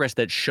in progress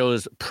that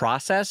shows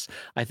process,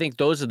 I think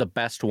those are the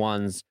best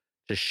ones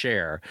to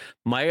share.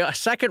 My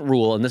second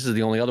rule, and this is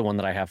the only other one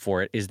that I have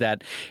for it, is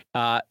that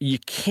you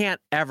can't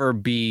ever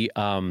be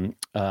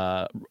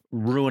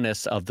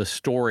ruinous of the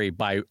story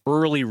by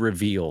early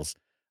reveals.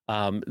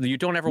 You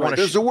don't ever want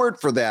to. There's a word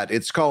for that.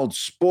 It's called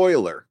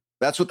spoiler.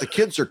 That's what the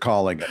kids are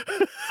calling it.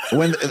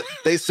 When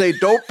they say,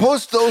 don't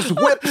post those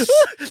whips.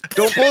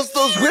 Don't post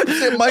those whips.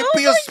 It might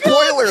be a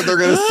spoiler, they're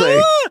going to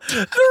say. The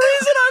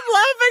reason I'm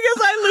laughing is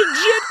I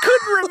legit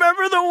couldn't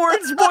remember the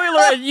word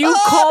spoiler, and you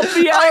called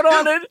me out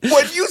on it.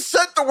 When you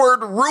said the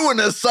word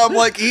ruinous, I'm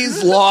like,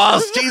 he's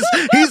lost.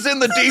 He's in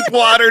the deep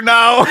water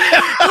now.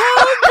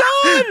 Oh,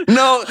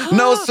 God.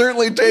 No,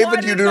 certainly,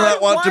 David, you do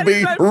not want to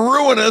be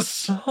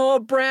ruinous. Oh,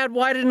 Brad,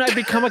 why didn't I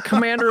become a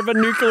commander of a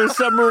nuclear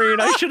submarine?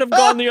 I should have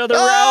gone the other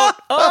route.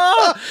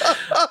 Oh,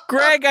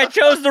 Greg, I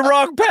chose the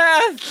wrong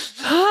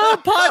path.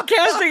 Oh,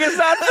 podcasting is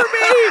not for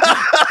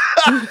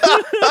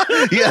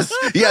me.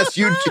 Yes,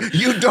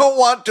 you don't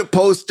want to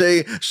post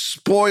a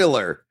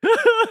spoiler.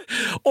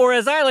 Or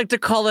as I like to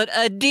call it,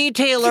 a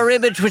detail or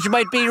image which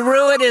might be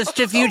ruinous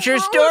to future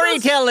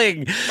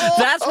storytelling.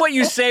 That's what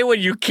you say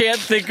when you can't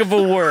think of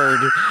a word.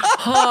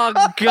 Oh,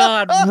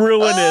 God,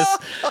 ruinous.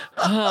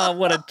 Oh,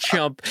 what a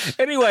chump.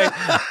 Anyway,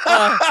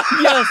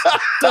 yes,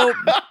 so...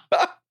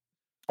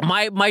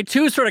 My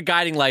two sort of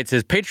guiding lights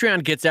is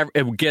Patreon gets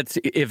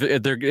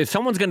if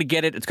someone's going to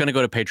get it, it's going to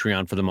go to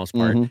Patreon for the most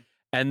part.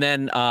 And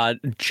then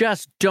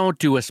just don't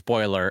do a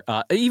spoiler,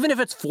 even if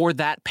it's for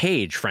that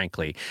page,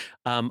 frankly.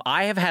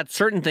 I have had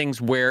certain things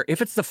where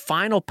if it's the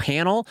final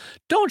panel,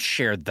 don't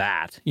share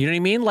that. You know what I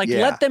mean? Like,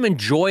 let them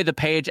enjoy the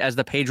page as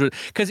the page would.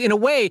 Because in a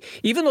way,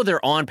 even though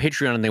they're on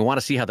Patreon and they want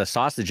to see how the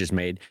sausage is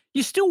made,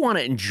 you still want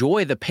to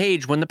enjoy the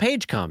page when the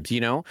page comes, you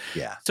know?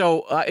 Yeah.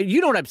 So you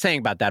know what I'm saying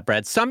about that,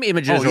 Brad. Some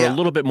images are a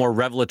little bit more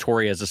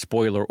revelatory as a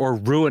spoiler, or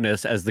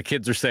ruinous, as the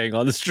kids are saying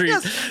on the street.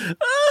 Yes.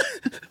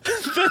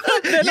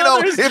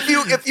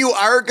 If you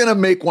are going to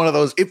make one of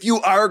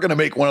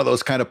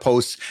those, kind of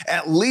posts,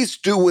 at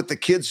least do what the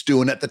kids do.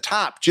 And at the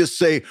top, just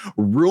say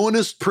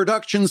ruinous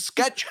production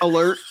sketch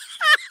alert.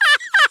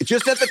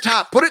 Just at the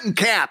top, put it in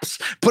caps.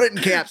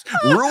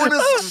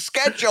 Ruinous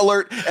sketch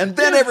alert, and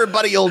then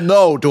everybody will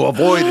know to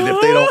avoid it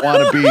if they don't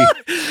want to be.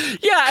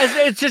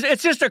 Yeah,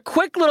 it's just a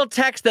quick little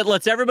text that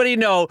lets everybody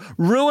know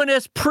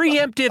ruinous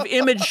preemptive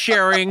image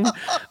sharing,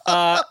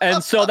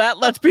 and so that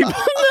lets people know.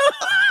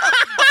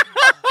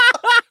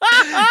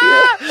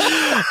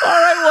 All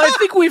right. Well, I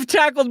think we've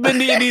tackled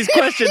Mindy and Dee's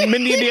question.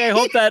 Mindy and Dee, I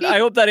hope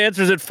that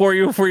answers it for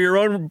you for your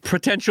own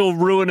potential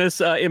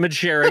ruinous image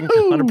sharing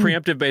on a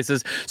preemptive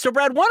basis. So,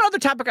 Brad, one other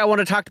topic I want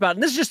to talk about,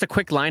 and this is just a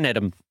quick line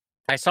item.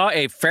 I saw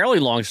a fairly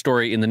long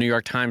story in the New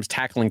York Times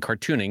tackling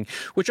cartooning,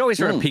 which always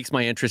sort of piques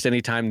my interest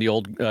anytime the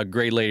old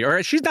gray lady,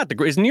 or she's not the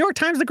gray, is New York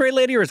Times the gray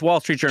lady or is Wall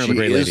Street Journal the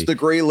gray lady? She is the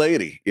gray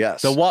lady,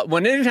 yes. So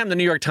anytime the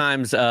New York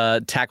Times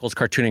tackles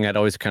cartooning, it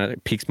always kind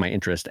of piques my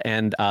interest.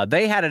 And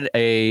they had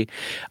a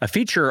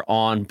feature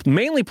on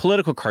mainly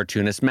political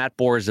cartoonists, Matt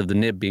Bors of the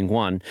Nib being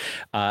one,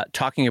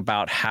 talking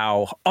about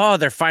how,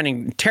 they're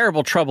finding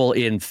terrible trouble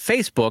in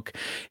Facebook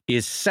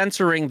is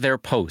censoring their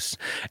posts.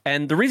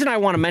 And the reason I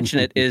want to mention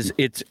it is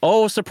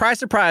surprise,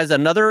 surprise,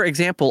 another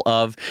example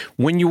of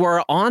when you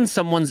are on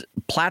someone's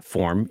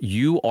platform,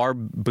 you are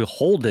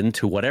beholden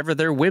to whatever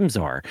their whims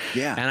are.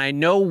 Yeah. And I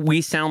know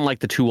we sound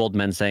like the two old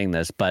men saying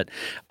this, but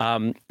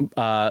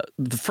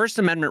the First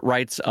Amendment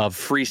rights of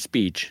free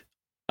speech,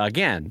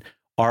 again,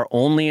 are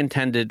only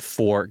intended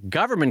for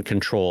government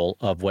control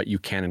of what you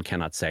can and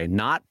cannot say,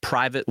 not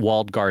private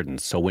walled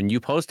gardens. So when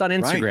you post on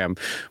Instagram,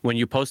 when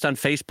you post on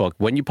Facebook,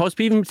 when you post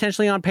even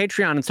potentially on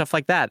Patreon and stuff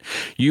like that,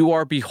 you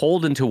are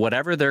beholden to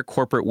whatever their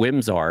corporate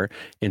whims are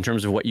in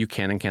terms of what you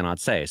can and cannot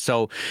say.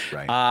 So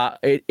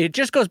it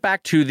just goes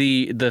back to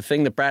the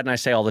thing that Brad and I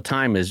say all the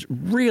time is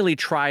really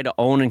try to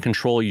own and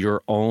control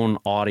your own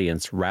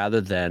audience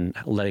rather than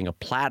letting a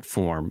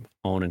platform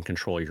own and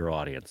control your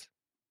audience.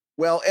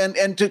 Well,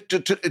 and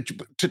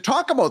to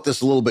talk about this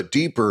a little bit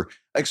deeper,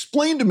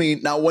 explain to me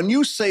now, when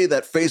you say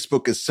that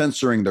Facebook is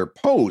censoring their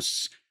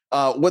posts,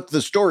 what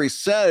the story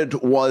said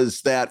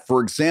was that, for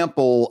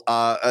example,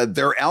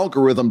 their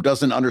algorithm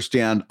doesn't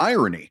understand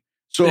irony.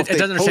 So it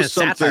doesn't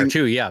understand satire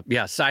too. Yeah,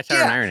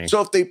 satire and irony.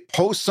 So if they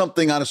post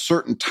something on a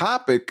certain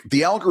topic,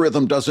 the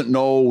algorithm doesn't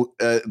know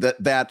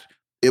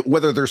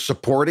whether they're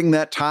supporting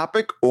that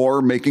topic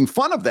or making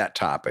fun of that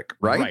topic,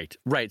 right?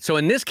 Right. So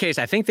in this case,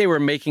 I think they were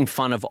making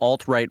fun of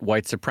alt-right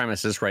white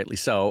supremacists, rightly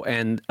so,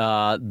 and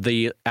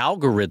the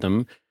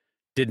algorithm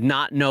did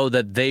not know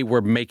that they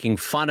were making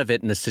fun of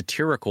it in a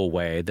satirical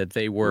way, that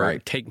they were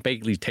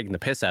basically taking the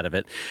piss out of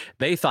it.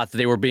 They thought that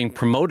they were being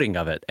promoting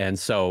of it, and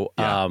so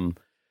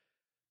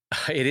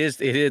it is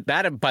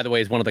that, by the way,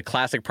 is one of the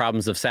classic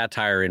problems of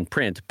satire in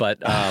print, but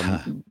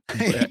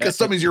because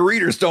some of your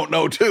readers don't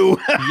know too.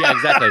 Yeah,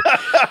 exactly.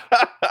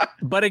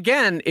 But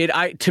again,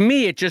 to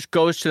me, it just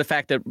goes to the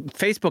fact that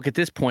Facebook at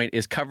this point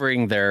is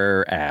covering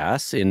their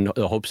ass in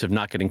the hopes of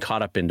not getting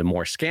caught up into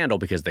more scandal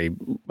because they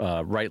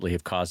rightly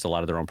have caused a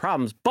lot of their own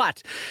problems.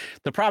 But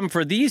the problem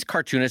for these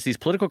cartoonists, these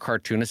political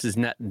cartoonists, is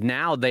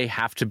now they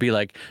have to be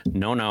like,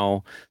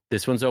 no,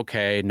 this one's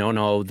okay.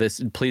 No,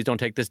 this, please don't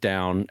take this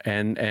down.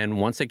 And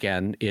once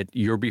again,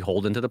 you're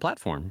beholden to the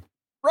platform.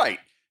 Right.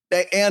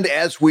 And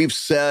as we've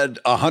said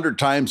 100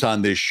 times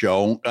on this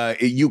show,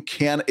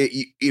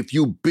 if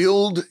you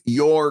build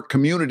your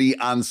community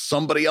on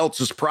somebody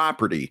else's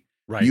property,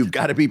 you've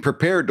got to be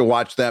prepared to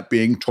watch that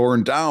being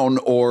torn down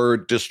or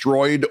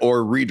destroyed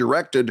or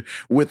redirected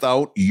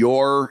without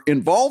your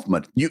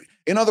involvement.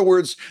 In other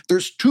words,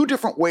 there's two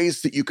different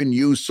ways that you can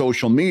use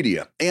social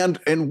media,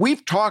 and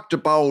we've talked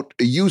about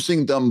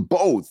using them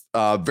both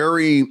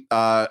very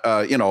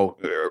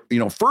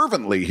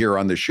fervently here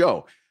on the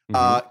show.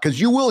 Because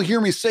you will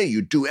hear me say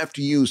you do have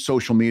to use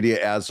social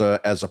media as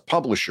a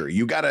publisher.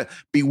 You got to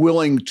be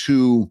willing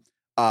to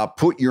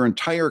put your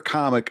entire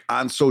comic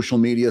on social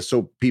media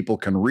so people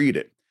can read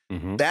it.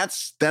 Mm-hmm.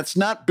 That's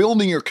not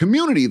building your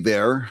community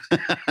there,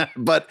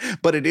 but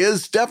it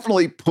is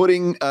definitely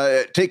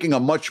taking a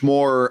much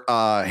more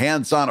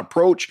hands-on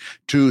approach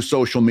to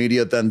social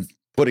media than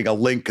putting a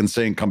link and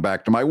saying, come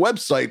back to my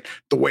website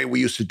the way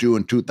we used to do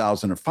in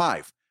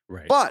 2005.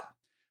 Right. But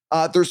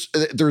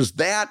there's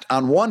that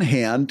on one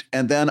hand,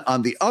 and then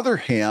on the other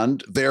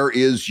hand, there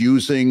is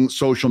using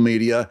social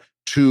media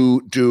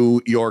to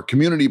do your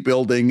community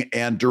building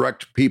and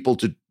direct people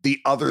to the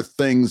other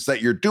things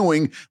that you're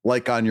doing,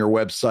 like on your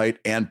website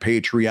and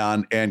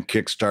Patreon and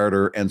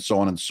Kickstarter and so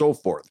on and so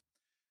forth.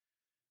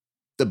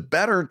 The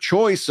better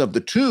choice of the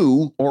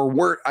two,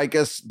 I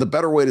guess the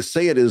better way to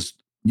say it is,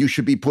 you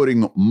should be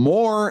putting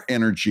more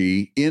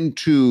energy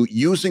into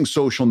using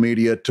social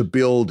media to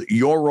build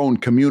your own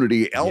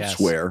community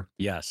elsewhere.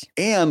 Yes.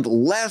 And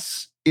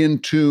less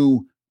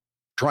into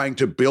trying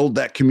to build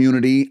that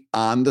community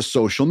on the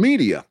social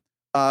media.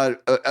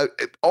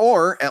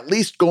 Or at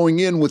least going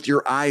in with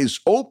your eyes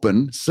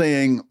open,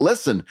 saying,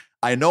 listen,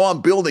 I know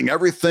I'm building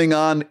everything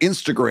on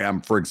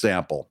Instagram, for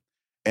example.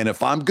 And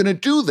if I'm going to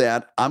do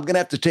that, I'm going to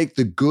have to take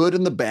the good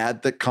and the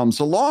bad that comes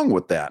along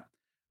with that.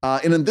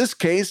 And in this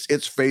case,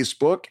 it's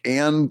Facebook,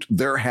 and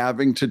they're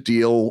having to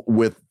deal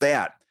with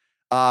that.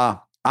 I'm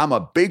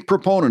a big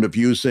proponent of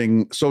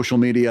using social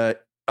media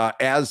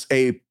as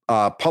a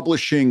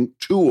publishing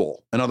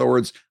tool. In other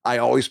words, I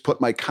always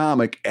put my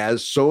comic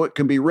so it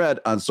can be read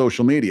on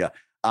social media.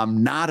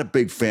 I'm not a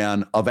big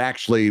fan of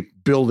actually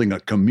building a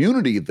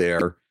community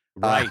there,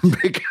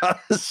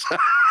 because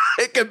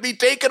it can be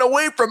taken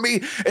away from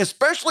me,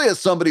 especially as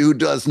somebody who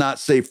does not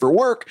safe for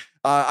work.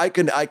 I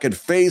can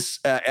face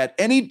at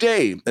any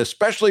day,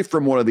 especially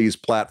from one of these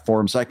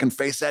platforms, I can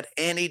face at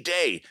any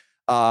day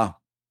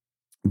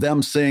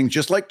them saying,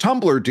 just like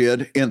Tumblr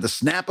did, in the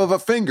snap of a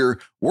finger,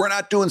 we're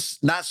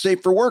not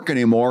safe for work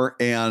anymore,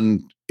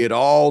 and it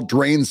all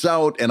drains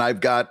out. And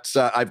I've got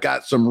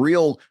some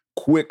real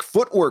quick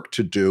footwork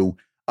to do.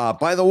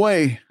 By the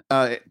way,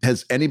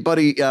 has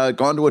anybody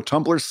gone to a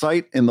Tumblr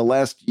site in the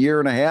last year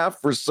and a half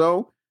or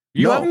so?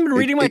 You haven't been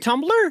reading my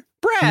Tumblr,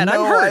 Brad?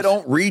 No, I'm hurt. I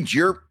don't read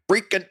your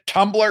freaking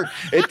Tumblr.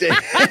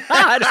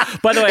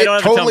 By the way, I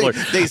don't have a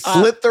Tumblr. They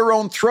slit their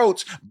own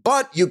throats,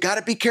 but you got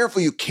to be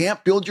careful. You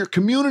can't build your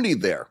community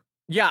there.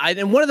 Yeah,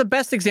 and one of the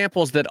best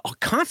examples that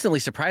constantly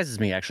surprises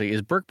me, actually,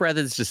 is Burke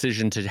Brothers'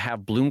 decision to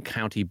have Bloom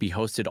County be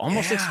hosted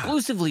almost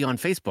exclusively on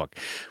Facebook.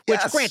 Which,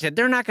 granted,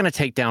 they're not going to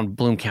take down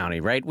Bloom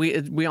County, right?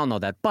 We all know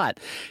that,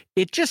 but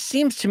it just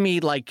seems to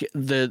me like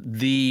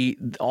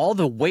all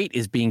the weight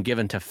is being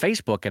given to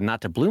Facebook and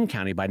not to Bloom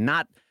County by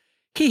not.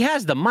 He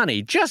has the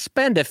money. Just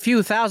spend a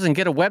few thousand,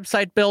 get a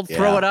website built,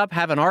 throw it up,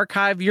 have an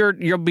archive.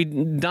 You'll be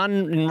done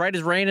and right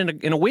as rain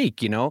in a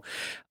week, you know?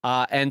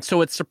 And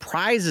so it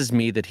surprises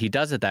me that he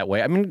does it that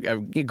way. I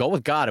mean, you go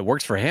with God. It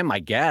works for him, I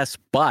guess.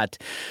 But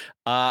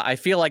I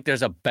feel like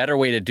there's a better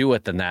way to do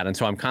it than that. And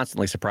so I'm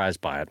constantly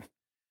surprised by it.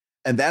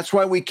 And that's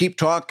why we keep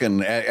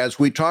talking, as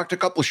we talked a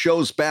couple of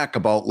shows back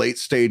about late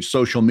stage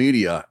social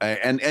media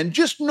and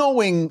just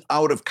knowing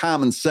out of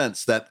common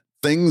sense that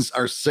things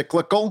are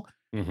cyclical.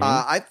 Mm-hmm.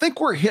 I think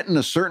we're hitting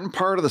a certain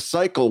part of the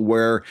cycle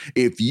where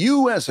if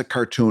you as a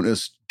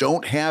cartoonist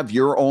don't have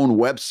your own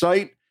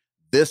website,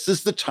 this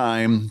is the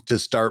time to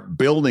start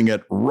building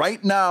it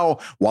right now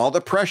while the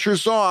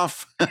pressure's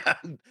off.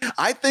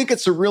 I think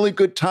it's a really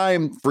good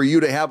time for you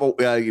to have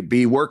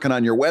be working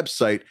on your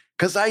website,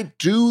 because I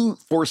do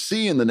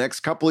foresee in the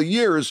next couple of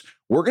years,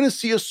 we're going to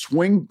see a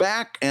swing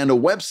back, and a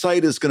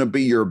website is going to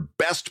be your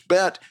best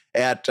bet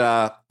at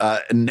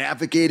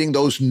navigating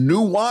those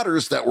new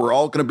waters that we're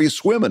all going to be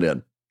swimming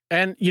in.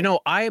 And, you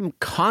know, I am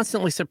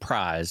constantly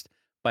surprised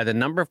by the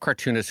number of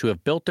cartoonists who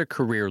have built their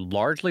career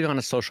largely on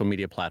a social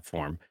media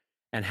platform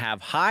and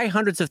have high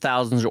hundreds of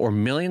thousands or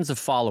millions of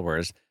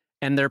followers,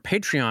 and their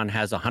Patreon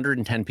has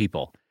 110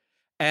 people.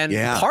 And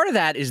part of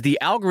that is the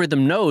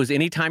algorithm knows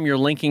anytime you're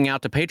linking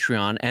out to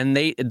Patreon, and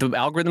the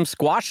algorithm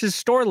squashes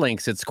store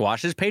links, it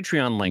squashes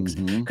Patreon links,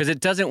 because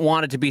it doesn't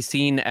want it to be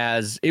seen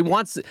as, it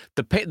wants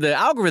the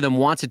algorithm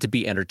wants it to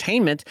be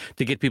entertainment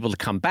to get people to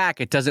come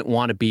back. It doesn't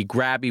want to be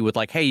grabby with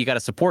like, hey, you got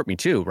to support me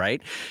too,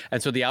 right?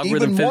 And so the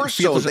algorithm even more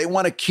so, they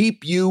want to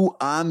keep you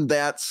on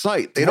that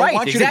site. They don't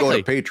want you to go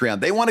to Patreon.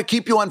 They want to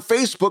keep you on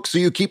Facebook, so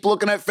you keep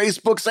looking at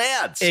Facebook's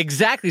ads.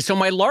 Exactly. So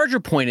my larger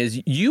point is,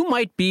 you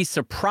might be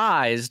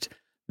surprised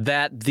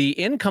that the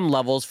income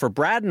levels for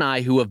Brad and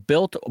I, who have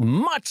built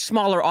much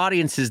smaller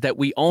audiences that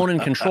we own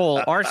and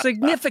control, are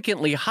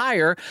significantly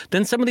higher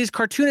than some of these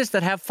cartoonists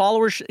that have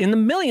followers in the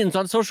millions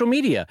on social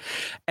media.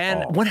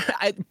 And when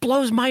it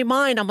blows my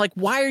mind, I'm like,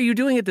 why are you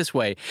doing it this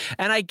way?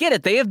 And I get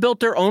it. They have built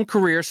their own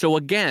career. So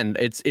again,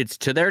 it's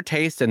to their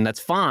taste, and that's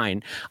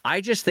fine. I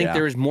just think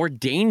there is more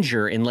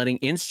danger in letting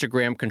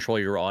Instagram control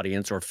your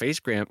audience or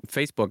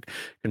Facebook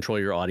control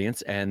your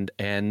audience and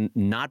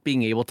not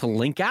being able to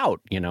link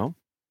out, you know?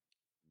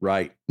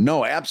 Right.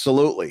 No,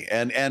 absolutely.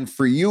 And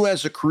for you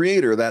as a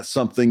creator, that's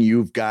something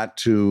you've got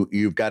to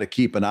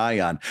keep an eye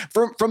on.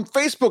 From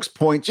Facebook's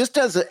point, just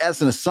as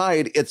an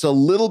aside, it's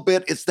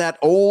that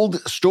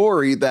old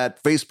story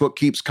that Facebook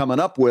keeps coming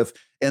up with,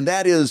 and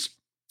that is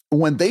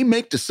when they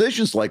make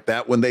decisions like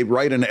that, when they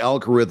write an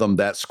algorithm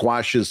that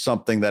squashes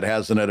something that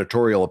has an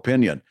editorial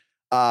opinion,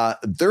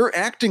 they're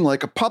acting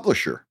like a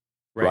publisher,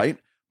 right?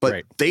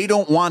 But they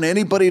don't want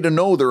anybody to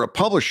know they're a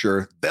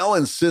publisher. They'll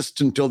insist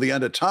until the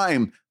end of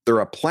time they're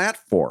a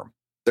platform.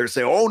 They're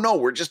saying, oh, no,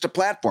 we're just a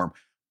platform.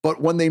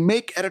 But when they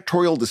make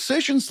editorial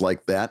decisions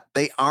like that,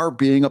 they are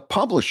being a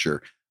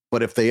publisher.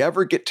 But if they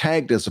ever get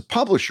tagged as a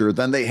publisher,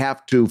 then they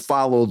have to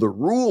follow the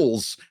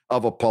rules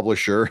of a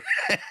publisher.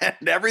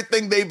 And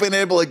everything they've been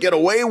able to get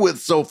away with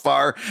so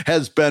far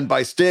has been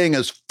by staying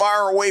as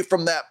far away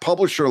from that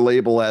publisher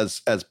label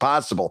as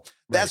possible.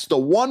 That's the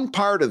one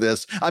part of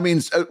this. I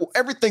mean,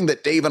 everything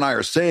that Dave and I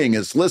are saying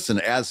is, listen,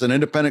 as an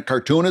independent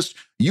cartoonist,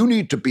 you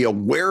need to be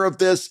aware of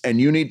this,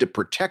 and you need to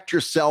protect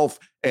yourself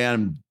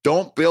and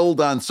don't build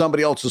on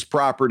somebody else's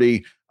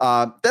property.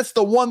 That's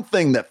the one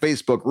thing that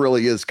Facebook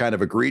really is kind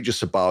of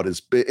egregious about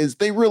is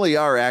they really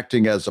are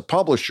acting as a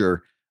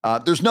publisher.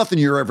 There's nothing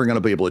you're ever going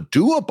to be able to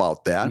do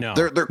about that. No,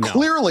 they're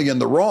clearly in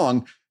the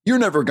wrong. You're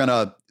never going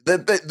to,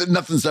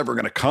 nothing's ever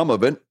going to come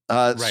of it.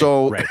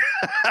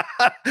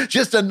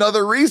 Just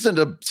another reason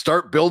to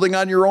start building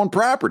on your own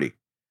property.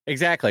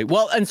 Exactly.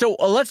 Well, and so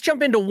let's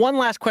jump into one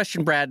last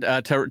question, Brad,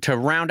 to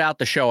round out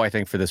the show, I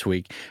think, for this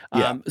week.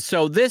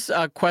 So this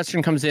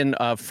question comes in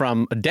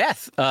from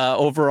Death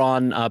over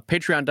on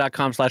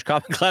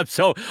patreon.com/Comic Club.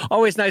 So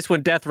always nice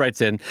when Death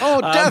writes in.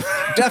 Oh,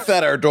 Death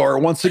at our door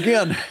once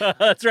again.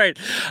 That's right.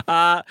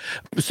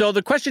 So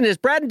the question is,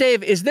 Brad and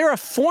Dave, is there a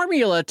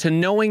formula to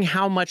knowing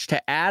how much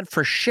to add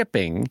for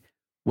shipping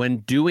when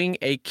doing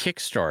a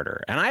Kickstarter?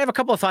 And I have a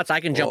couple of thoughts I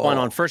can jump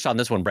on first on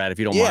this one, Brad, if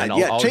you don't mind.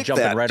 I'll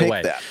jump in right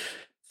away.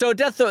 So,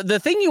 Death, the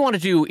thing you want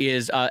to do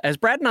is, as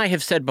Brad and I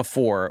have said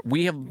before,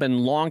 we have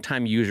been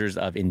longtime users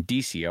of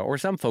Indicia, or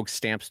some folks,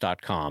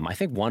 Stamps.com. I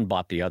think one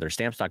bought the other.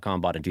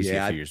 Stamps.com bought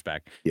Indicia a few years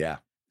back. Yeah.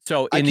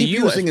 So I in keep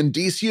the US, using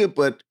Indicia,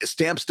 but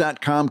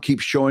Stamps.com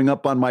keeps showing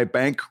up on my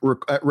bank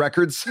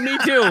records. Me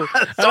too.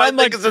 So I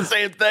think it's the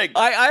same thing.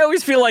 I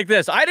always feel like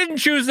this. I didn't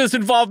choose this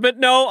involvement.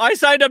 No, I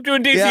signed up to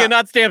Indicia,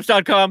 not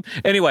Stamps.com.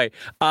 Anyway,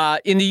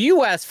 in the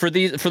US, for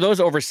those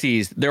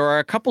overseas, there are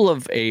a couple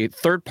of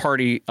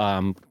third-party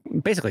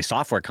basically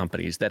software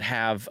companies that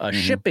have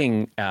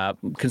shipping,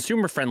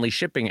 consumer-friendly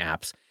shipping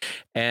apps.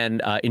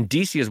 And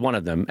Indicia is one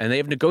of them. And they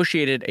have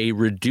negotiated a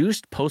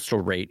reduced postal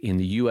rate in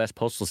the U.S.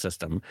 postal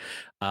system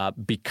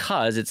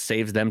because it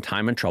saves them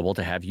time and trouble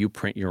to have you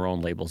print your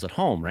own labels at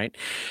home, right?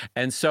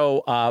 And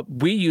so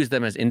we use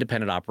them as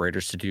independent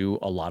operators to do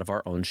a lot of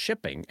our own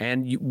shipping.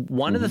 And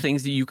one of the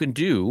things that you can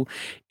do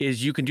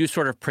is you can do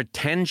sort of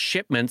pretend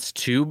shipments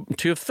to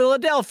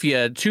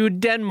Philadelphia, to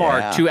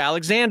Denmark, to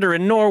Alexander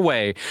in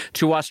Norway,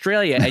 to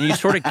Australia, and you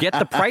sort of get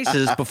the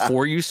prices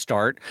before you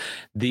start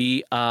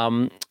the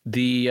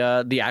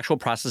actual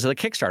process of the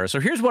Kickstarter. So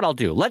here's what I'll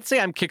do. Let's say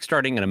I'm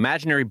kickstarting an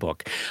imaginary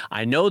book.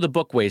 I know the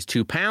book weighs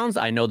 2 pounds.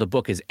 I know the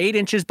book is 8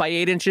 inches by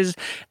 8 inches,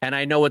 and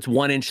I know it's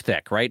 1 inch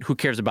thick, right? Who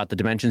cares about the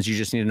dimensions? You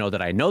just need to know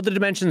that I know the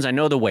dimensions. I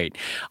know the weight.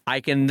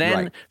 I can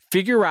then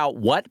figure out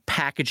what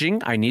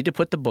packaging I need to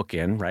put the book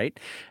in, right?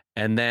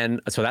 And then,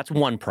 so that's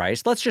one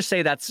price. Let's just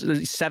say that's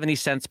 70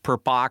 cents per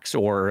box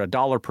or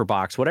 $1 per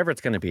box, whatever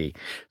it's going to be.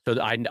 So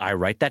I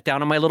write that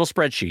down on my little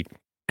spreadsheet.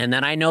 And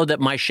then I know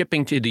that my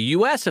shipping to the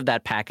U.S. of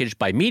that package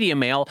by media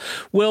mail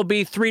will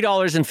be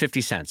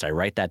 $3.50. I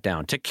write that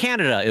down. To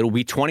Canada, it'll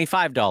be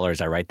 $25.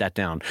 I write that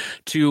down.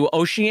 To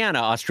Oceania,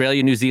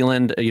 Australia, New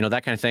Zealand,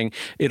 that kind of thing,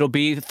 it'll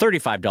be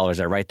 $35.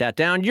 I write that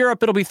down.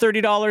 Europe, it'll be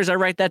 $30. I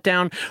write that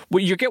down.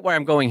 Well, you get where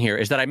I'm going here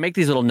is that I make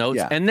these little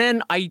notes, and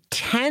then I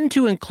tend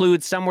to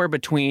include somewhere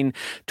between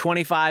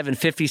 25 and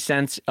 50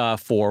 cents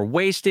for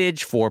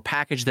wastage, for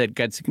package that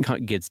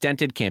gets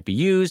dented, can't be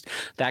used,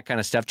 that kind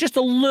of stuff. Just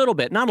a little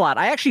bit, not a lot.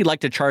 I actually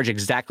like to charge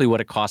exactly what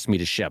it costs me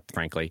to ship,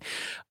 frankly.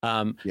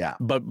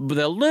 But with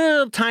a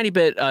little tiny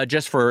bit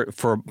just for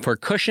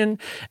cushion.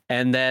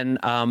 And then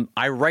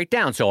I write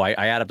down. So I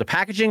add up the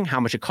packaging, how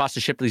much it costs to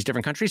ship to these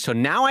different countries. So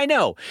now I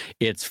know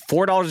it's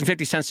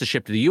 $4.50 to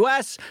ship to the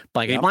U.S.,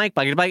 blankety blank,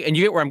 and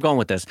you get where I'm going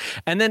with this.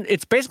 And then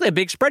it's basically a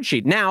big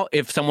spreadsheet. Now,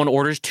 if someone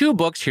orders 2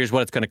 books, here's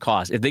what it's going to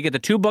cost. If they get the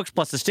 2 books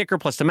plus the sticker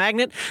plus the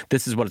magnet,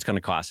 this is what it's going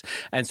to cost.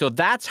 And so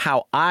that's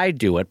how I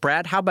do it.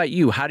 Brad, how about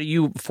you? How do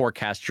you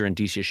forecast your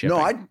Indicia shipping?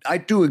 No, I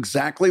do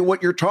exactly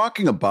what you're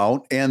talking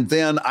about. And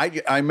then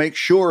I make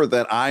sure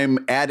that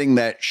I'm adding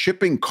that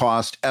shipping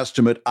cost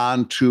estimate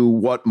onto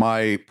what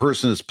my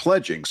person is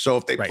pledging. So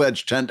if they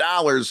pledge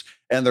 $10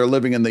 and they're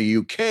living in the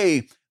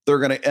UK, they're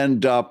going to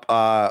end up,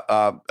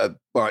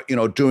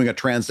 doing a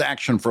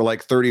transaction for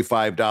like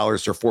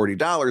 $35 or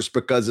 $40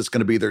 because it's going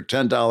to be their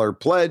 $10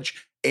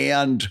 pledge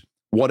and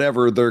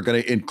whatever they're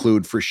going to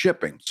include for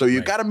shipping. So you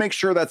got to make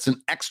sure that's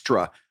an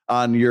extra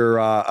on your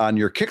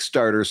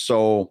Kickstarter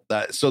so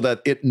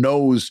that it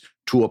knows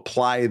to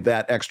apply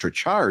that extra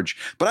charge.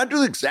 But I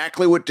do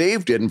exactly what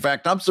Dave did. In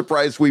fact, I'm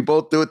surprised we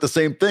both do it the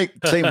same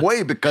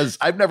way because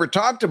I've never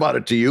talked about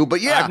it to you.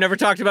 But I've never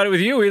talked about it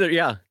with you either.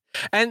 Yeah.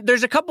 And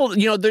there's a couple,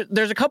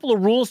 there's a couple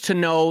of rules to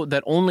know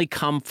that only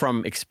come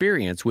from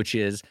experience, which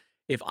is,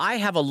 if I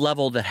have a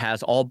level that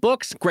has all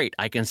books, great.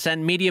 I can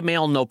send media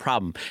mail, no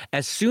problem.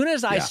 As soon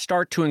as I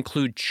start to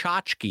include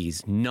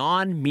tchotchkes,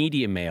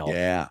 non-media mail,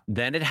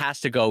 then it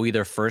has to go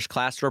either first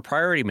class or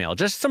priority mail.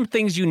 Just some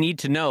things you need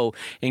to know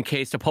in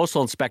case the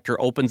postal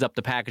inspector opens up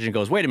the package and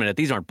goes, wait a minute,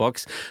 these aren't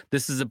books.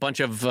 This is a bunch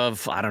of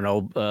I don't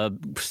know,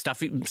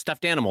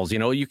 stuffed animals.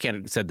 You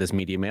can't send this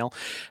media mail.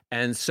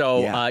 And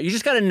so you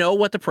just got to know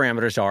what the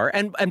parameters are.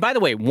 And by the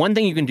way, one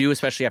thing you can do,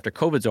 especially after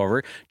COVID's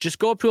over, just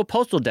go up to a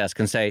postal desk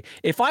and say,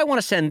 if I want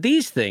to send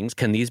these things,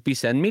 can these be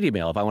sent media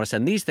mail? If I want to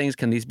send these things,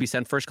 can these be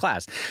sent first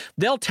class?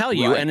 They'll tell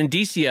you, and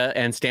Indicia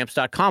and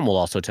Stamps.com will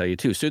also tell you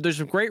too. So there's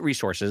some great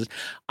resources.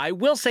 I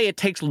will say it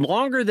takes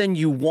longer than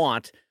you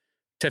want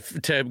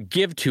to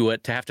give to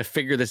it to have to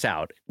figure this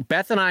out.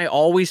 Beth and I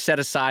always set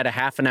aside a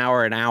half an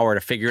hour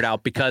to figure it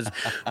out because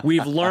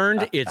we've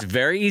learned it's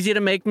very easy to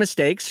make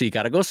mistakes. So you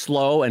got to go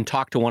slow and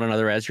talk to one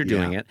another as you're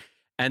doing it.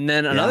 And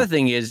then another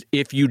thing is,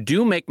 if you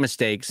do make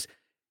mistakes,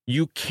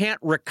 you can't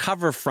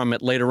recover from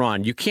it later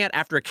on. You can't,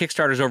 after a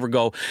Kickstarter's over,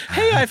 go,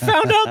 hey, I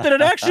found out that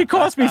it actually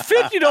cost me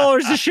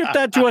 $50 to ship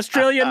that to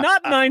Australia,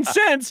 not 9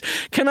 cents.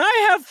 Can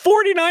I have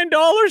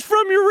 $49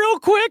 from you real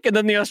quick? And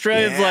then the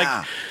Australian's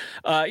like,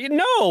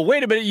 no,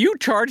 wait a minute. You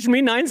charged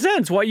me 9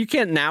 cents. Well, you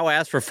can't now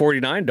ask for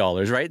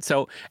 $49, right?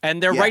 So,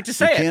 and they're right to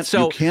say it.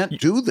 So you can't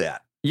do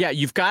that. Yeah,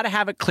 you've got to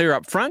have it clear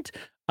up front.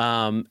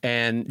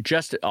 And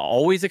just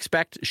always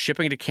expect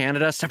shipping to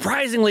Canada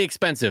surprisingly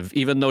expensive,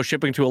 even though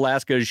shipping to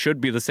Alaska should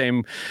be the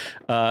same,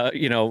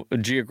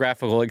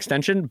 geographical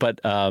extension. But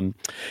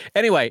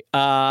anyway,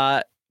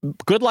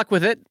 good luck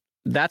with it.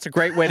 That's a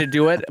great way to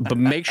do it. But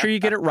make sure you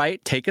get it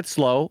right. Take it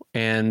slow,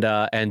 and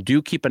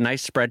do keep a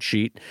nice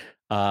spreadsheet.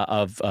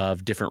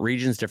 of different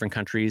regions, different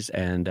countries,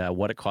 and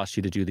what it costs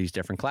you to do these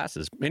different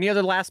classes. Any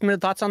other last minute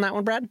thoughts on that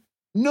one, Brad?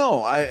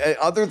 No, I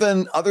other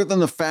than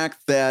the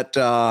fact that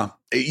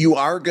you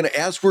are going to,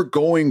 as we're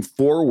going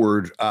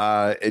forward,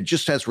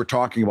 just as we're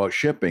talking about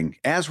shipping,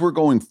 as we're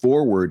going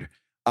forward,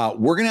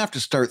 we're going to have to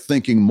start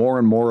thinking more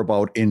and more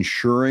about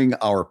insuring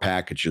our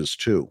packages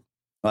too,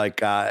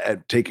 like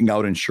taking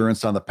out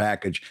insurance on the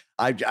package.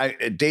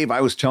 Dave, I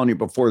was telling you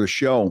before the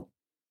show,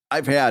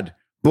 I've had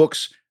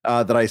books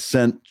that I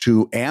sent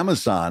to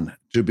Amazon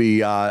to be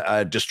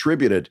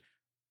distributed.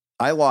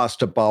 I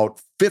lost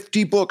about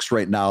 50 books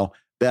right now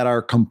that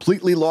are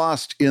completely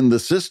lost in the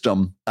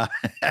system.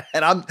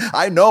 And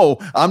I know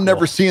I'm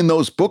never seeing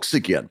those books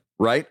again.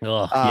 Right.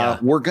 Yeah.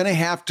 We're going to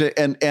have to,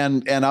 and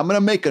I'm going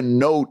to make a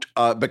note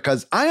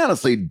because I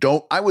honestly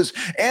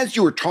as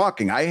you were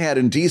talking, I had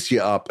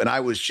Indicia up and I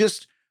was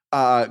just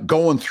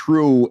going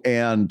through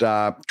and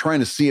trying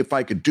to see if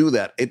I could do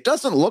that. It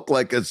doesn't look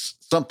like it's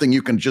something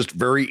you can just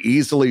very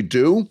easily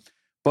do,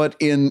 but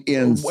in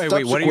wait, what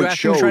are you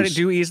asking me to try to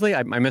do easily?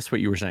 I missed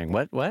what you were saying.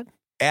 What?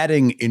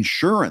 Adding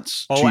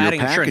insurance to adding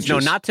your packages.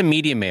 Insurance. No, not to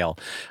media mail.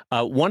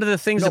 One of the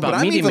things about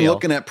I'm media even mail,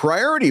 looking at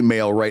priority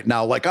mail right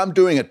now. Like I'm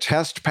doing a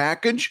test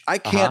package. I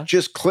can't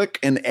just click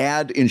and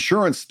add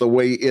insurance the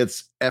way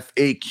its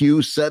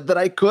FAQ said that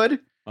I could.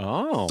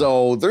 Oh,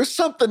 so there's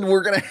something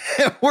we're gonna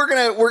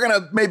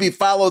maybe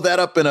follow that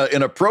up in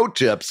a pro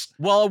tips.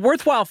 Well, a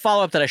worthwhile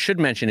follow up that I should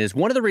mention is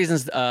one of the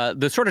reasons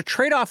the sort of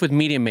trade off with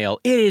media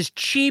mail. It is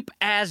cheap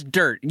as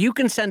dirt. You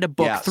can send a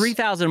book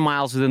 3,000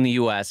 miles within the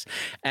U.S.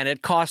 and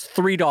it costs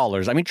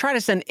 $3. I mean, try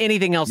to send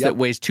anything else that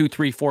weighs 2,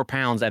 3, 4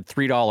 pounds at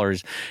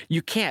 $3.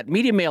 You can't.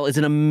 Media mail is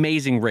an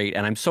amazing rate,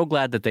 and I'm so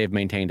glad that they've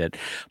maintained it.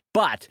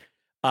 But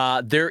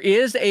there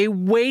is a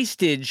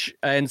wastage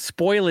and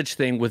spoilage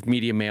thing with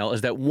media mail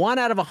is that 1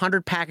 out of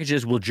 100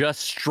 packages will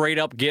just straight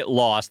up get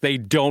lost. They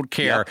don't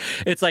care.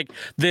 Yep. It's like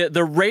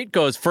the rate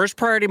goes, first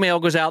priority mail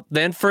goes out,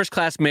 then first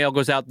class mail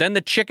goes out, then the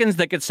chickens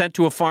that get sent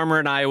to a farmer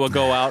in Iowa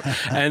go out,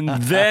 and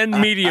then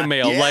media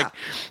mail. Yeah. Like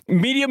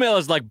media mail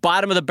is like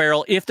bottom of the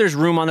barrel if there's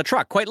room on the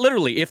truck. Quite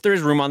literally, if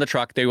there's room on the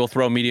truck, they will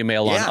throw media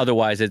mail on.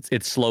 Otherwise, it's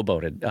slow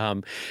boated.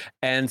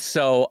 And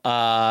so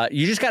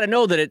you just got to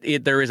know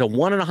that there is a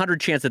 1 in 100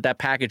 chance that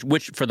package,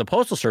 which for the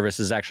Postal Service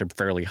is actually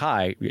fairly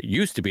high. It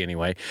used to be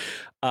anyway.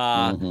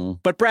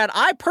 But Brad,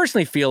 I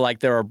personally feel like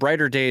there are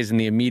brighter days in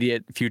the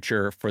immediate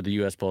future for the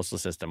U.S. postal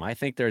system. I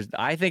think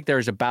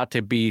there's about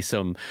to be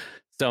some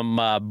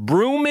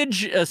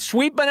broomage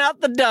sweeping out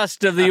the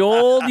dust of the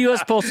old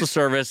U.S. Postal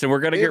Service, and we're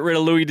going to get rid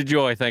of Louis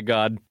DeJoy, thank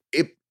God.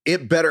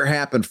 It better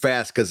happen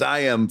fast because I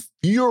am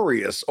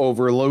furious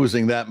over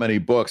losing that many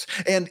books.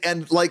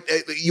 And like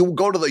you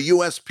go to the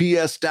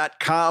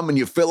USPS.com and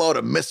you fill out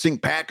a missing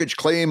package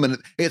claim, and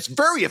it's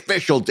very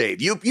official,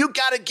 Dave. You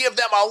got to give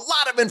them a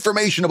lot of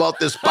information about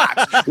this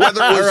box.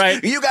 Whether it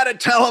was you got to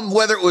tell them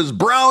whether it was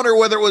brown or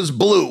whether it was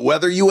blue,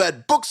 whether you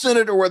had books in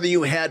it or whether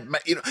you had,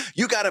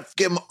 you got to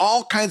give them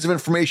all kinds of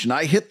information.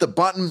 I hit the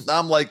button.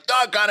 I'm like,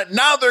 doggone it.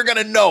 Now they're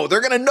going to know.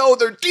 They're going to know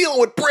they're dealing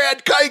with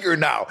Brad Kiger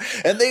now,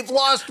 and they've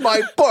lost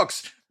my books.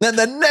 Then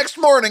the next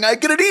morning, I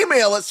get an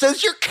email that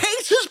says, your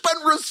case has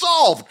been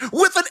resolved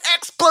with an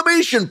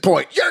exclamation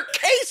point. Your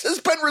case has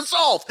been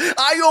resolved.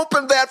 I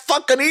opened that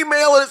fucking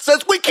email and it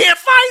says, we can't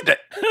find it.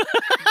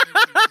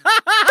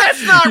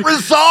 That's not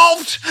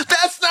resolved.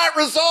 That's not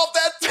resolved.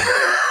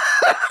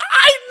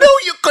 I knew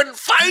you couldn't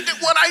find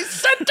it when I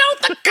sent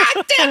out the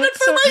goddamn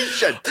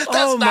information.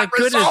 That's not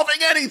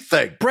resolving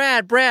anything.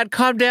 Brad,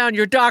 calm down.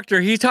 Your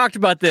doctor, he talked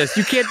about this.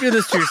 You can't do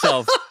this to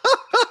yourself.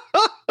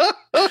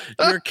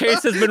 Your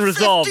case has been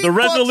resolved. The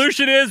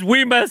resolution is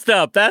we messed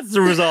up. That's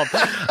the result.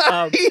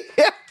 I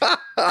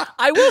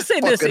will say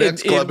this: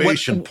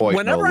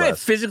 whenever I've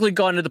physically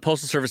gone to the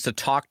Postal Service to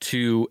talk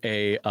to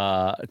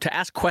to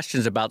ask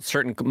questions about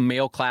certain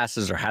mail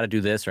classes or how to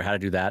do this or how to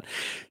do that,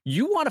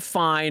 you want to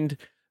find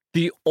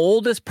the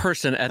oldest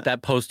person at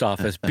that post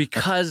office,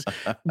 because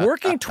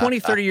working 20,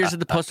 30 years at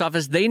the post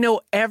office, they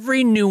know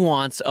every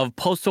nuance of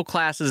postal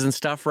classes and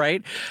stuff,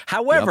 right?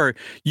 However,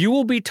 you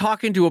will be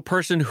talking to a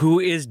person who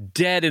is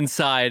dead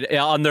inside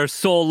on their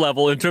soul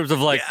level in terms of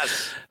like,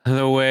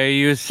 the way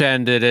you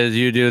send it is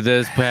you do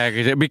this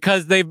package,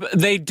 because they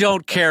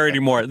don't care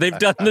anymore. They've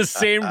done the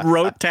same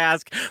rote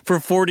task for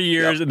 40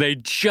 years and they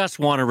just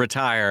want to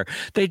retire.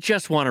 They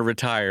just want to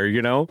retire,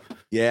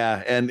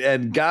 Yeah,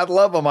 and God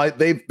love them.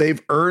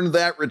 They've earned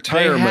that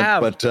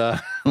retirement. But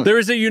there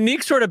is a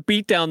unique sort of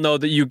beatdown though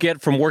that you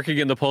get from working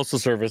in the Postal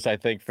Service, I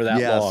think, for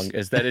that long,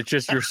 is that it's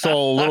just your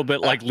soul a little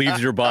bit like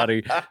leaves your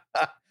body.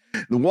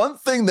 The one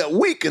thing that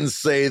we can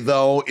say,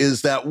 though,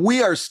 is that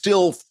we are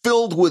still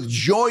filled with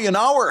joy in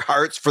our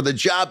hearts for the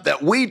job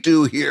that we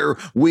do here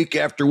week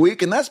after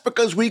week. And that's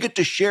because we get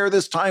to share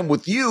this time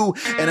with you.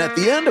 And at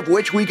the end of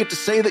which we get to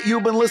say that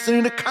you've been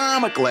listening to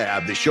Comic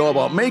Lab, the show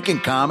about making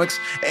comics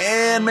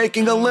and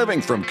making a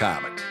living from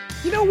comics.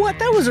 You know what?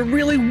 That was a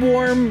really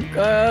warm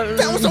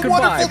that was a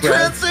wonderful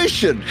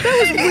transition. That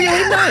was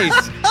really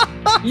nice.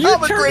 You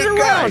I'm a turned great it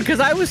guy. around because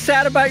I was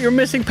sad about your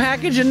missing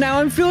package, and now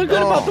I'm feeling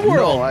good about the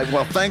world. No,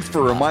 well, thanks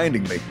for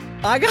reminding me.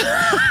 I got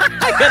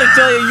to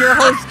tell you, your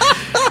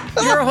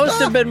hosts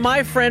have been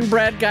my friend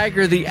Brad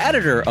Geiger, the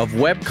editor of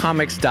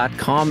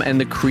webcomics.com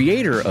and the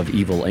creator of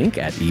Evil Inc.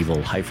 at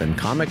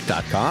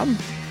evil-comic.com.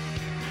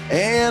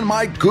 And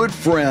my good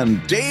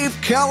friend Dave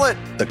Kellett,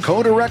 the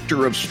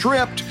co-director of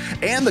Stripped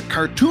and the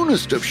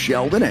cartoonist of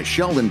Sheldon at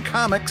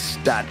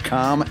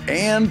sheldoncomics.com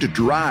and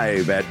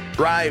Drive at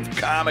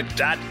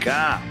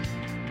drivecomic.com.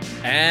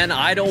 And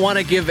I don't want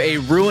to give a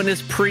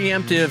ruinous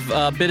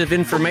preemptive bit of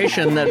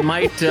information that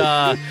might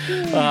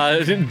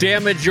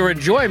damage your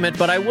enjoyment,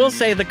 but I will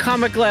say the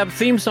Comic Lab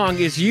theme song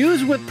is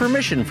used with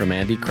permission from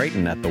Andy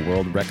Creighton at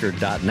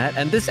theworldrecord.net,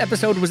 and this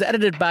episode was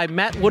edited by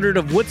Matt Woodard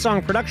of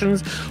Woodsong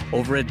Productions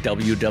over at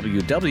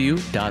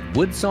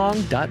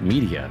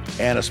www.woodsong.media.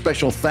 And a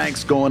special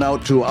thanks going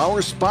out to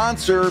our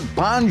sponsor,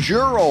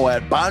 Bonjoro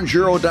at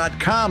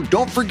bonjoro.com.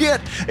 Don't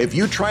forget, if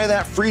you try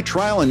that free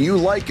trial and you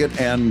like it,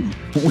 and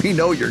we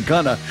know you're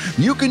gonna,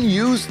 you can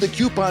use the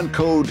coupon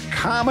code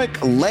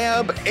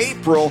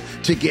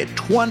ComicLabApril to get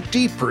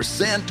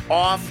 20%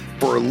 off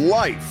for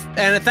life.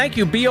 And thank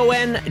you,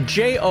 bonjoro.com.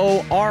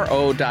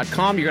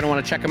 You're going to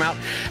want to check them out.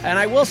 And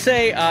I will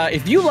say,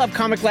 if you love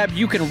Comic Lab,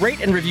 you can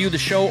rate and review the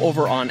show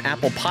over on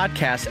Apple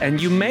Podcasts,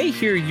 and you may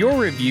hear your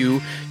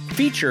review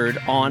featured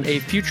on a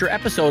future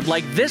episode,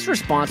 like this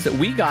response that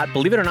we got,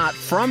 believe it or not,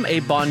 from a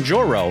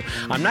Bonjoro.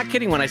 I'm not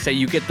kidding when I say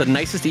you get the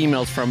nicest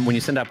emails from when you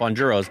send out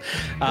Bonjoros.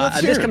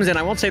 And this comes in,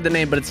 I won't say the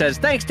name, but it says,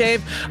 "Thanks,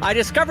 Dave. I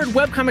discovered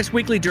Webcomics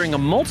Weekly during a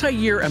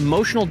multi-year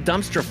emotional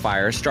dumpster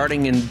fire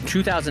starting in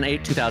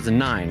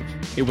 2008-2009.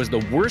 It was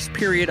the worst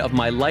period of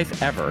my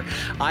life ever.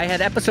 I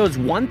had episodes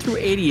 1 through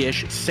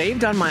 80-ish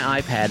saved on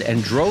my iPad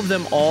and drove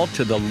them all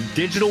till the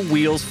digital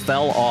wheels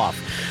fell off.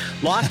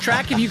 Lost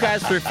track of you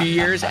guys for a few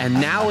years, and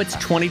now it's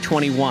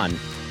 2021.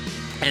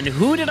 And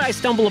who did I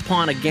stumble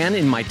upon again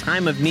in my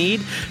time of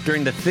need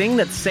during the thing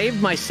that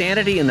saved my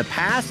sanity in the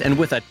past? And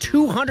with a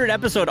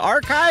 200-episode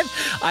archive,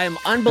 I am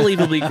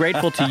unbelievably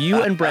grateful to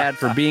you and Brad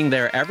for being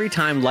there every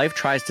time life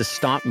tries to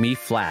stomp me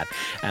flat.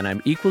 And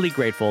I'm equally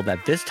grateful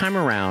that this time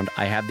around,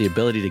 I have the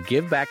ability to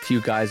give back to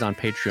you guys on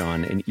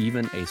Patreon in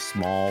even a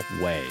small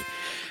way."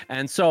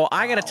 And so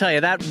I got to tell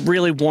you, that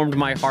really warmed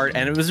my heart.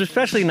 And it was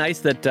especially nice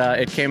that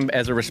it came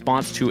as a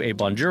response to a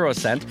Bonjoro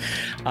sent.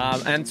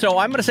 And so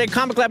I'm going to say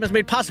Comic Lab is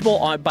made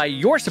possible by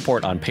your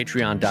support on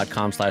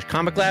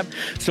patreon.com/Comic Lab.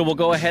 So we'll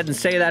go ahead and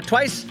say that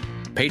twice.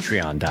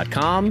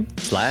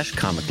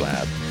 Patreon.com/Comic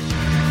Lab.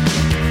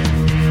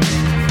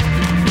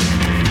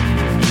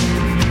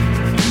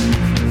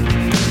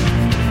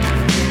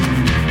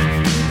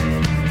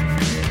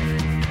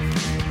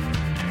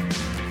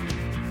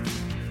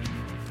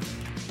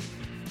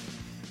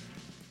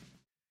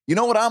 You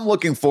know what I'm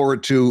looking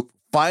forward to?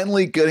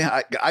 Finally getting,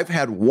 I've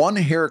had one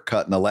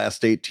haircut in the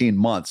last 18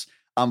 months.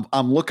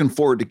 I'm looking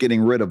forward to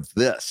getting rid of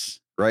this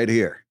right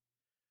here.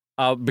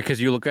 Because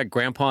you look like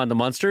Grandpa and the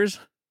Munsters?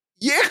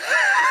 Yeah.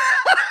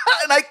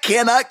 And I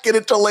cannot get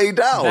it to lay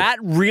down. That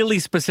really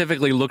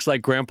specifically looks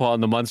like Grandpa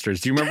and the Munsters.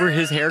 Do you remember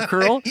his hair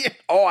curl? Yeah.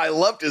 Oh, I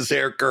loved his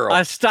hair curl.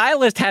 A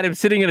stylist had him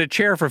sitting in a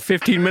chair for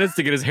 15 minutes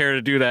to get his hair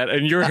to do that,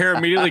 and your hair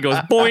immediately goes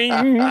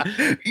boing.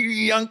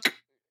 Yunk.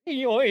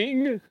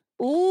 Yoing.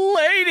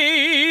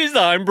 Ladies,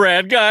 I'm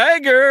Brad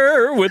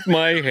Geiger with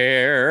my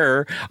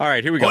hair. All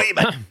right, here we go.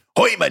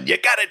 Hoyman, you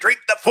gotta drink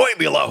the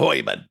formula,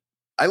 Hoyman.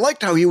 I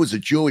liked how he was a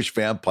Jewish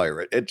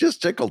vampire. It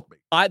just tickled me.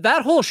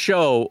 That whole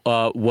show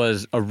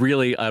was a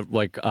really,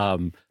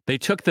 they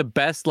took the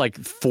best,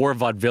 4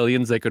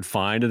 vaudevillians they could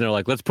find, and they're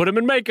like, let's put them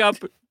in makeup.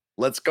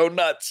 Let's go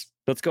nuts.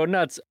 Let's go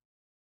nuts.